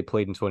latest they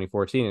played in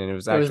 2014? And it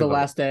was it was actually the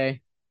last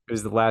day. it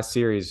was the last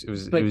series. It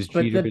But was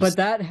but the, but Jeter's.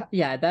 that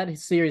yeah, that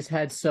series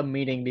had some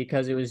meaning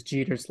because it was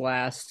Jeter's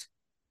last.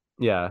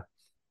 Yeah,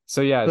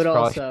 so yeah, But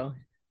also,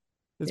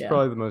 it's yeah.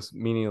 probably the most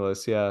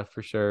meaningless, yeah,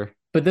 for sure.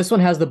 But this one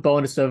has the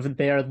bonus of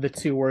they are the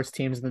two worst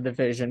teams in the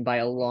division by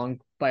a long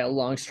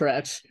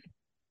stretch.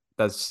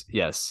 That's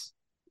yes.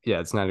 Yeah,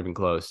 it's not even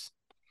close.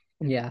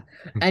 Yeah.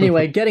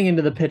 Anyway, getting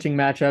into the pitching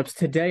matchups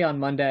today on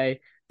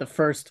Monday, the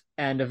first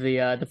end of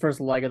the first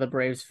leg of the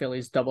Braves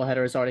Phillies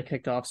doubleheader is already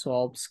kicked off, so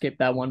I'll skip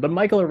that one. But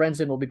Michael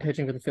Lorenzen will be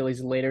pitching for the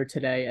Phillies later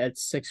today at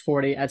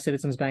 6:40 at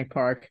Citizens Bank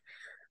Park.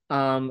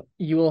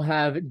 You will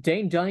have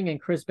Dane Dunning and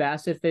Chris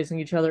Bassett facing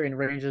each other in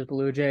Rangers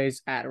Blue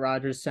Jays at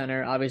Rogers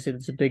Center. Obviously,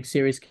 it's a big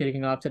series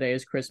kicking off today,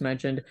 as Chris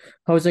mentioned.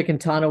 Jose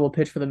Quintana will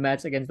pitch for the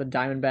Mets against the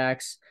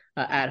Diamondbacks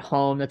at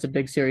home. That's a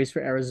big series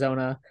for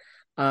Arizona.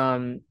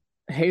 Um,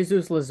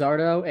 Jesus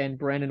Luzardo and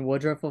Brandon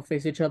Woodruff will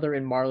face each other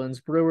in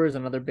Marlins Brewers,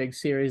 another big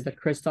series that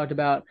Chris talked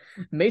about.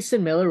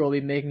 Mason Miller will be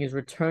making his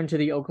return to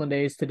the Oakland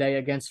A's today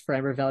against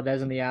Framber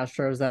Valdez and the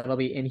Astros. That'll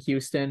be in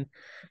Houston.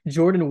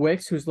 Jordan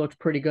Wicks, who's looked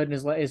pretty good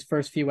in his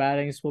first few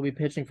outings, will be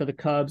pitching for the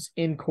Cubs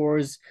in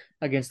Coors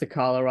against the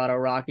Colorado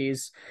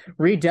Rockies.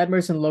 Reed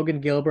Detmers and Logan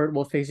Gilbert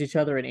will face each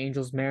other in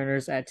Angels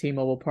Mariners at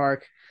T-Mobile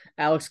Park.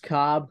 Alex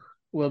Cobb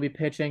will be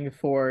pitching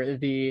for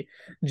the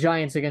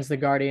Giants against the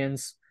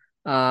Guardians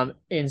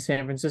in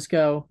San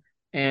Francisco.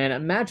 And a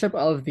matchup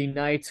of the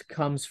night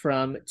comes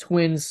from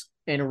Twins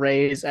and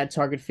Rays at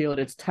Target Field.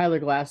 It's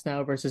Tyler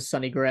Glasnow versus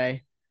Sonny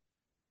Gray.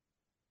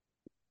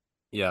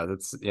 Yeah.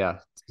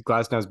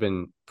 Glasnow's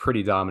been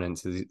pretty dominant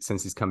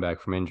since he's come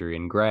back from injury,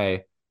 and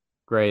Gray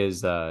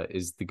is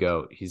the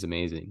GOAT. He's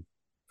amazing.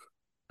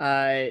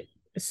 Uh,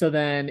 so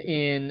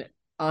then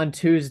on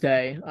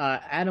Tuesday,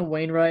 Adam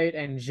Wainwright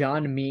and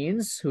John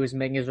Means, who is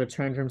making his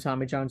return from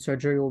Tommy John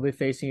surgery, will be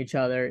facing each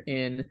other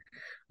in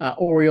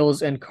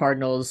Orioles and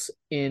Cardinals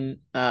in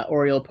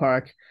Oriole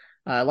Park.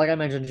 Like I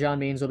mentioned, John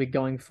Means will be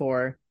going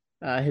for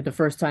hit the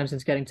first time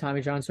since getting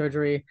Tommy John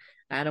surgery.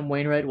 Adam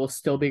Wainwright will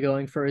still be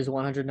going for his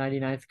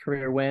 199th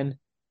career win.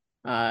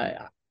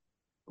 I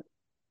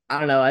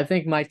don't know. I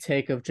think my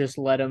take of just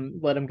let him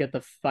get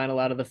the final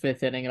out of the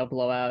fifth inning in a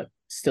blowout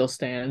still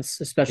stands,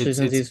 especially It's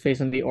since it's he's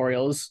facing the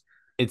Orioles.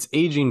 it's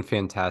aging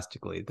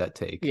fantastically, that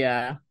take.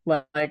 Yeah,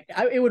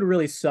 it would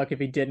really suck if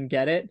he didn't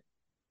get it,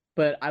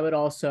 but I would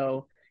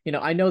also,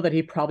 I know that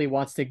he probably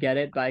wants to get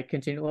it by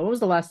continuing. When was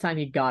the last time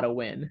he got a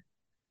win?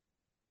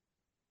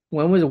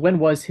 When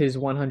was his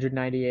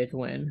 198th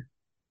win?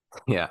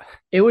 Yeah.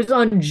 It was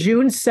on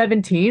June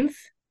 17th.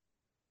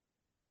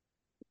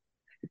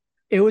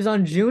 It was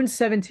on June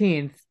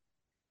 17th,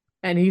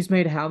 and he's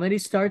made how many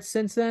starts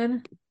since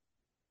then?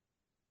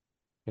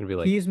 It'll be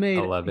like He's made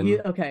he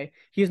 11. okay.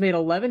 He's made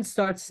 11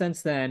 starts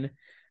since then.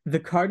 The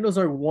Cardinals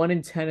are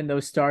 1-10 in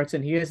those starts,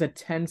 and he has a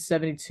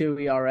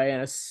 10.72 ERA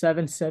and a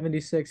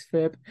 7.76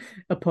 FIP.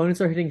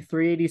 Opponents are hitting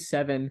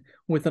 387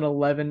 with an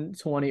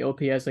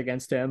 11.20 OPS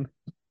against him.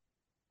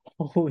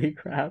 Holy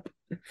crap.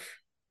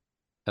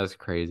 That's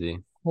crazy.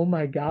 Oh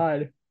my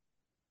God.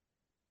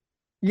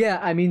 Yeah,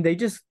 I mean they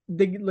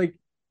like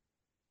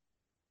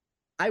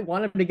I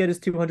want him to get his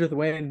 200th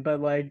win, but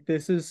like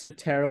this is a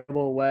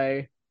terrible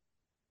way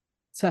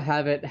to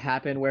have it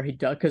happen where he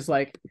does, because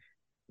like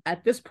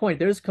at this point,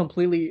 there's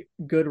completely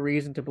good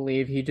reason to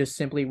believe he just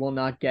simply will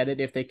not get it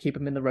if they keep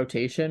him in the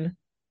rotation.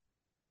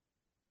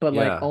 But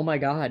like, Yeah. oh my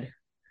God.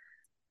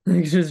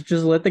 Like just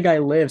let the guy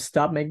live.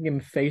 Stop making him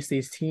face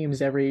these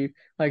teams every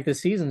like the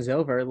season's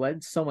over.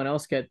 Let someone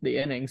else get the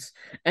innings.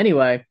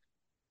 Anyway,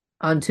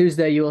 on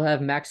Tuesday you will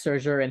have Max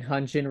Scherzer and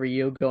Hyun-Jin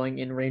Ryu going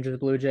in Rangers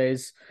Blue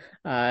Jays.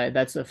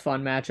 That's a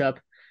fun matchup.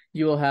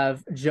 You will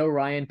have Joe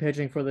Ryan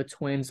pitching for the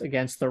Twins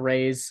against the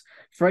Rays.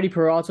 Freddie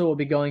Peralta will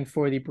be going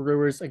for the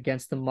Brewers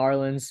against the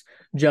Marlins.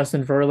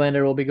 Justin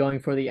Verlander will be going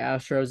for the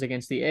Astros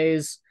against the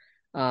A's.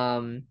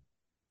 Um,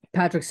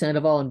 Patrick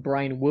Sandoval and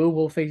Brian Wu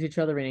will face each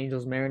other in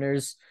Angels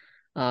Mariners.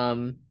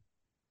 Um,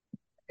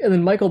 and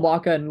then Michael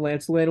Wacha and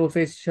Lance Lynn will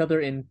face each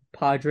other in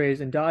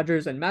Padres and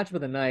Dodgers. And matchup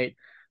of the night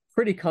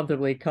pretty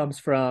comfortably comes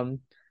from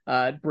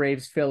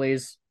Braves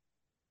Phillies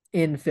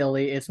in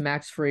Philly. It's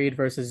Max Fried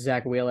versus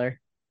Zach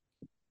Wheeler.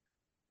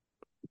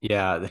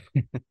 Yeah.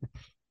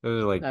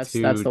 Those are like That's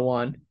the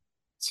one.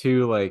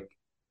 two like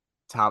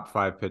top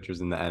 5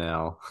 pitchers in the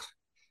NL.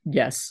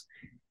 Yes.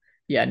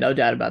 Yeah, no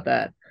doubt about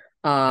that.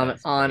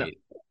 That's On great.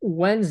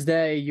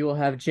 Wednesday, you will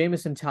have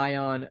Jameson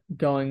Taillon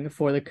going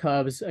for the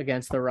Cubs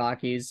against the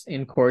Rockies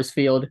in Coors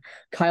Field.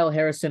 Kyle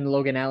Harrison,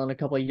 Logan Allen, a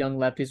couple of young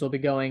lefties will be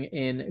going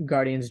in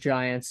Guardians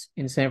Giants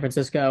in San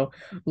Francisco.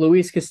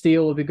 Luis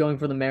Castillo will be going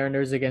for the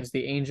Mariners against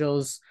the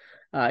Angels.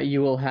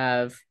 You will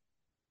have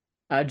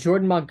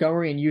Jordan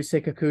Montgomery and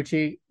Yusei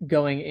Kikuchi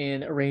going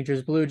in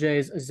Rangers Blue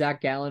Jays. Zach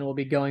Gallen will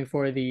be going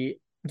for the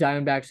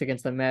Diamondbacks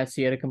against the Mets.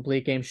 He had a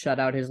complete game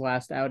shutout his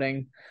last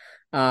outing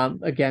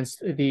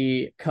against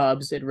the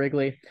Cubs at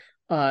Wrigley.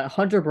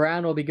 Hunter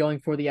Brown will be going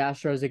for the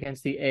Astros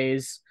against the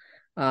A's.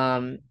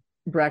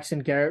 Braxton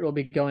Garrett will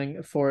be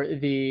going for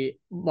the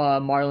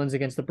Marlins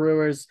against the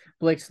Brewers.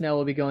 Blake Snell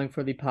will be going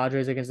for the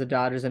Padres against the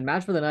Dodgers. And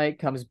match for the night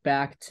comes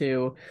back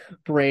to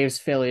Braves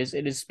Phillies.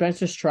 It is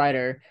Spencer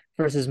Strider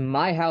versus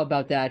my how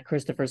about that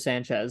Christopher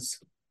Sanchez.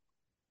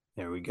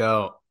 There we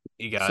go.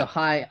 You So got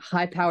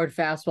high powered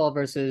fastball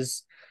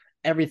versus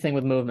everything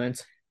with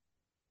movement.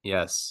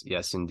 yes,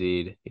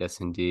 indeed. Yes,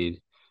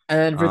 indeed. And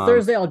then for Um,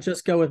 Thursday, I'll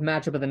just go with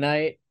matchup of the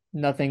night.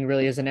 Nothing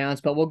really is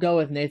announced, but we'll go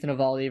with Nathan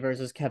Eovaldi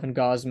versus Kevin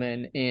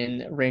Gausman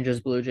in Rangers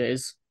Blue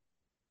Jays.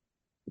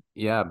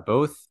 yeah,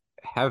 both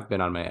have been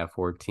on my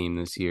F4 team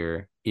this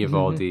year. Mm-hmm.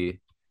 Eovaldi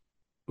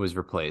was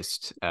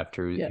replaced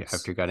after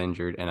Yes. he got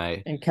injured,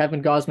 and And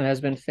Kevin Gausman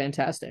has been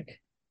fantastic.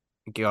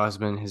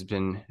 Gausman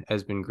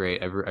has been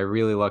great. I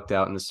really lucked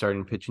out in the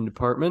starting pitching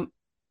department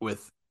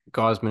with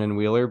Gausman and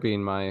Wheeler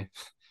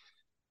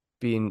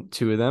being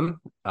two of them.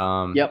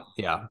 Yep.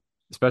 Yeah,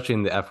 especially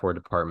in the F4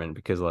 department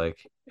because like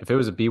if it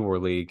was a B War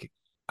league,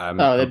 Oh,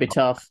 that'd be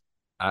tough.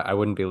 I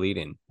wouldn't be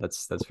leading.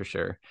 That's for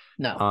sure.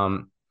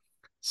 No.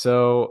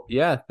 So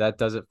yeah, that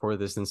does it for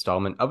this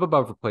installment of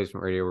Above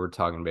Replacement Radio. We're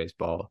talking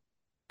baseball,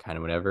 kind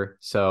of whatever.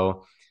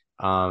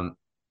 Um,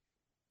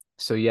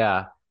 so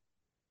yeah,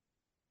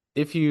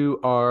 if you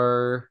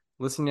are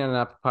listening on an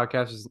Apple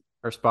Podcast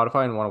or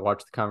Spotify and want to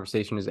watch the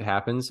conversation as it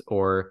happens,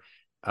 or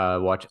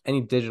watch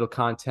any digital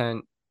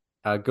content,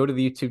 go to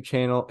the YouTube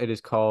channel. It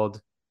is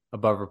called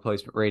Above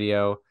Replacement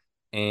Radio.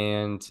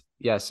 And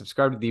yeah,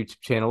 subscribe to the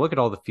YouTube channel. Look at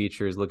all the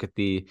features. Look at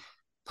the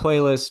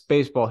playlist,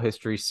 baseball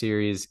history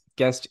series,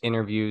 guest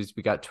interviews.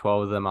 We got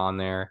 12 of them on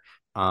there.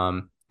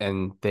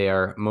 And they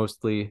are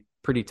mostly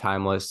pretty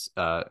timeless.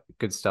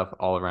 Good stuff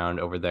all around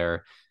over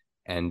there.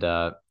 And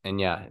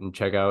yeah, and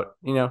check out,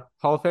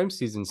 Hall of Fame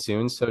season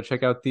soon. So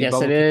check out the Yes, it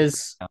bubble case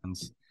is.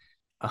 breakdowns.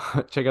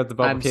 Check out the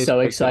bubble I'm case so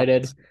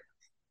excited. breakdowns.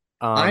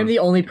 I'm the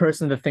only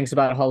person that thinks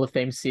about Hall of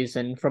Fame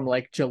season from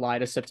like July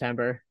to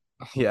September,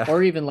 Yeah.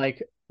 or even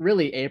like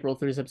really April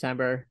through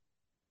September,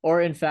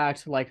 or in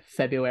fact, like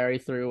February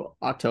through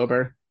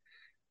October.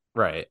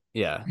 Right.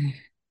 Yeah.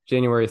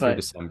 January through But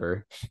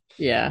December.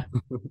 yeah,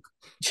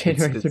 It's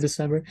January through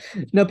December.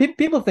 No,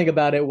 people think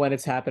about it when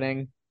it's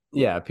happening.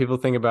 yeah, people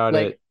think about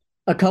Like it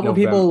a couple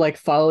November. people like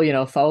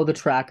follow the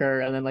tracker,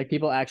 and then like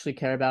people actually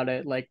care about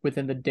it like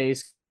within the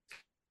days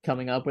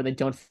coming up where they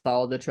don't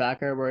follow the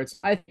tracker. Where it's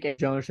I think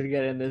Jones should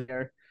get in this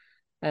year,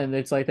 and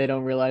it's like they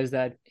don't realize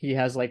that he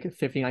has like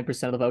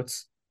 59% of the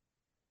votes.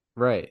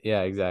 Right.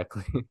 Yeah,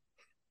 exactly.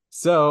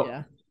 So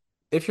Yeah,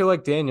 if you're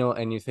like Daniel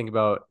and you think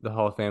about the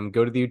Hall of Fame,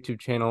 go to the YouTube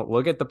channel,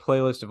 look at the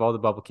playlist of all the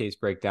bubble case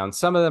breakdowns.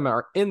 Some of them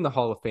are in the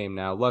Hall of Fame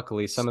now.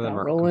 Luckily, some of them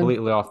Scott are Rowland.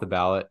 completely off the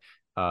ballot.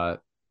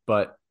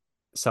 But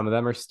some of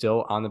them are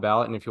still on the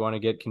ballot. And if you want to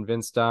get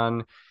convinced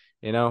on,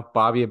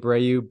 Bobby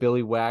Abreu,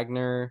 Billy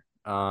Wagner,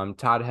 Todd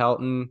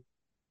Helton,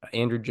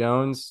 Andrew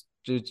Jones,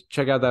 just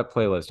check out that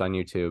playlist on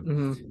YouTube.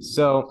 Mm-hmm.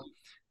 So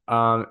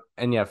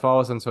and yeah,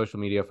 follow us on social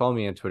media. Follow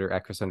me on Twitter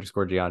at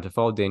Chris_Gianta.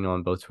 Follow Daniel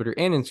on both Twitter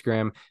and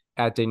Instagram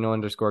at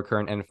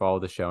Daniel_current, and follow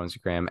the show on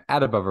Instagram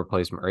at Above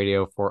Replacement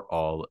Radio for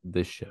all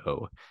the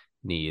show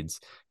needs.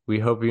 We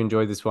hope you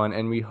enjoyed this one,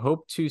 and we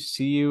hope to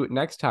see you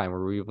next time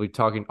where we will be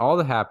talking all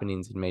the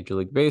happenings in Major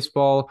League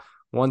Baseball.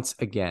 Once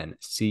again,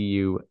 see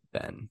you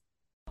then.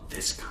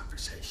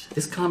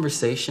 This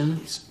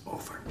conversation is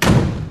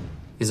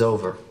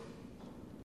over.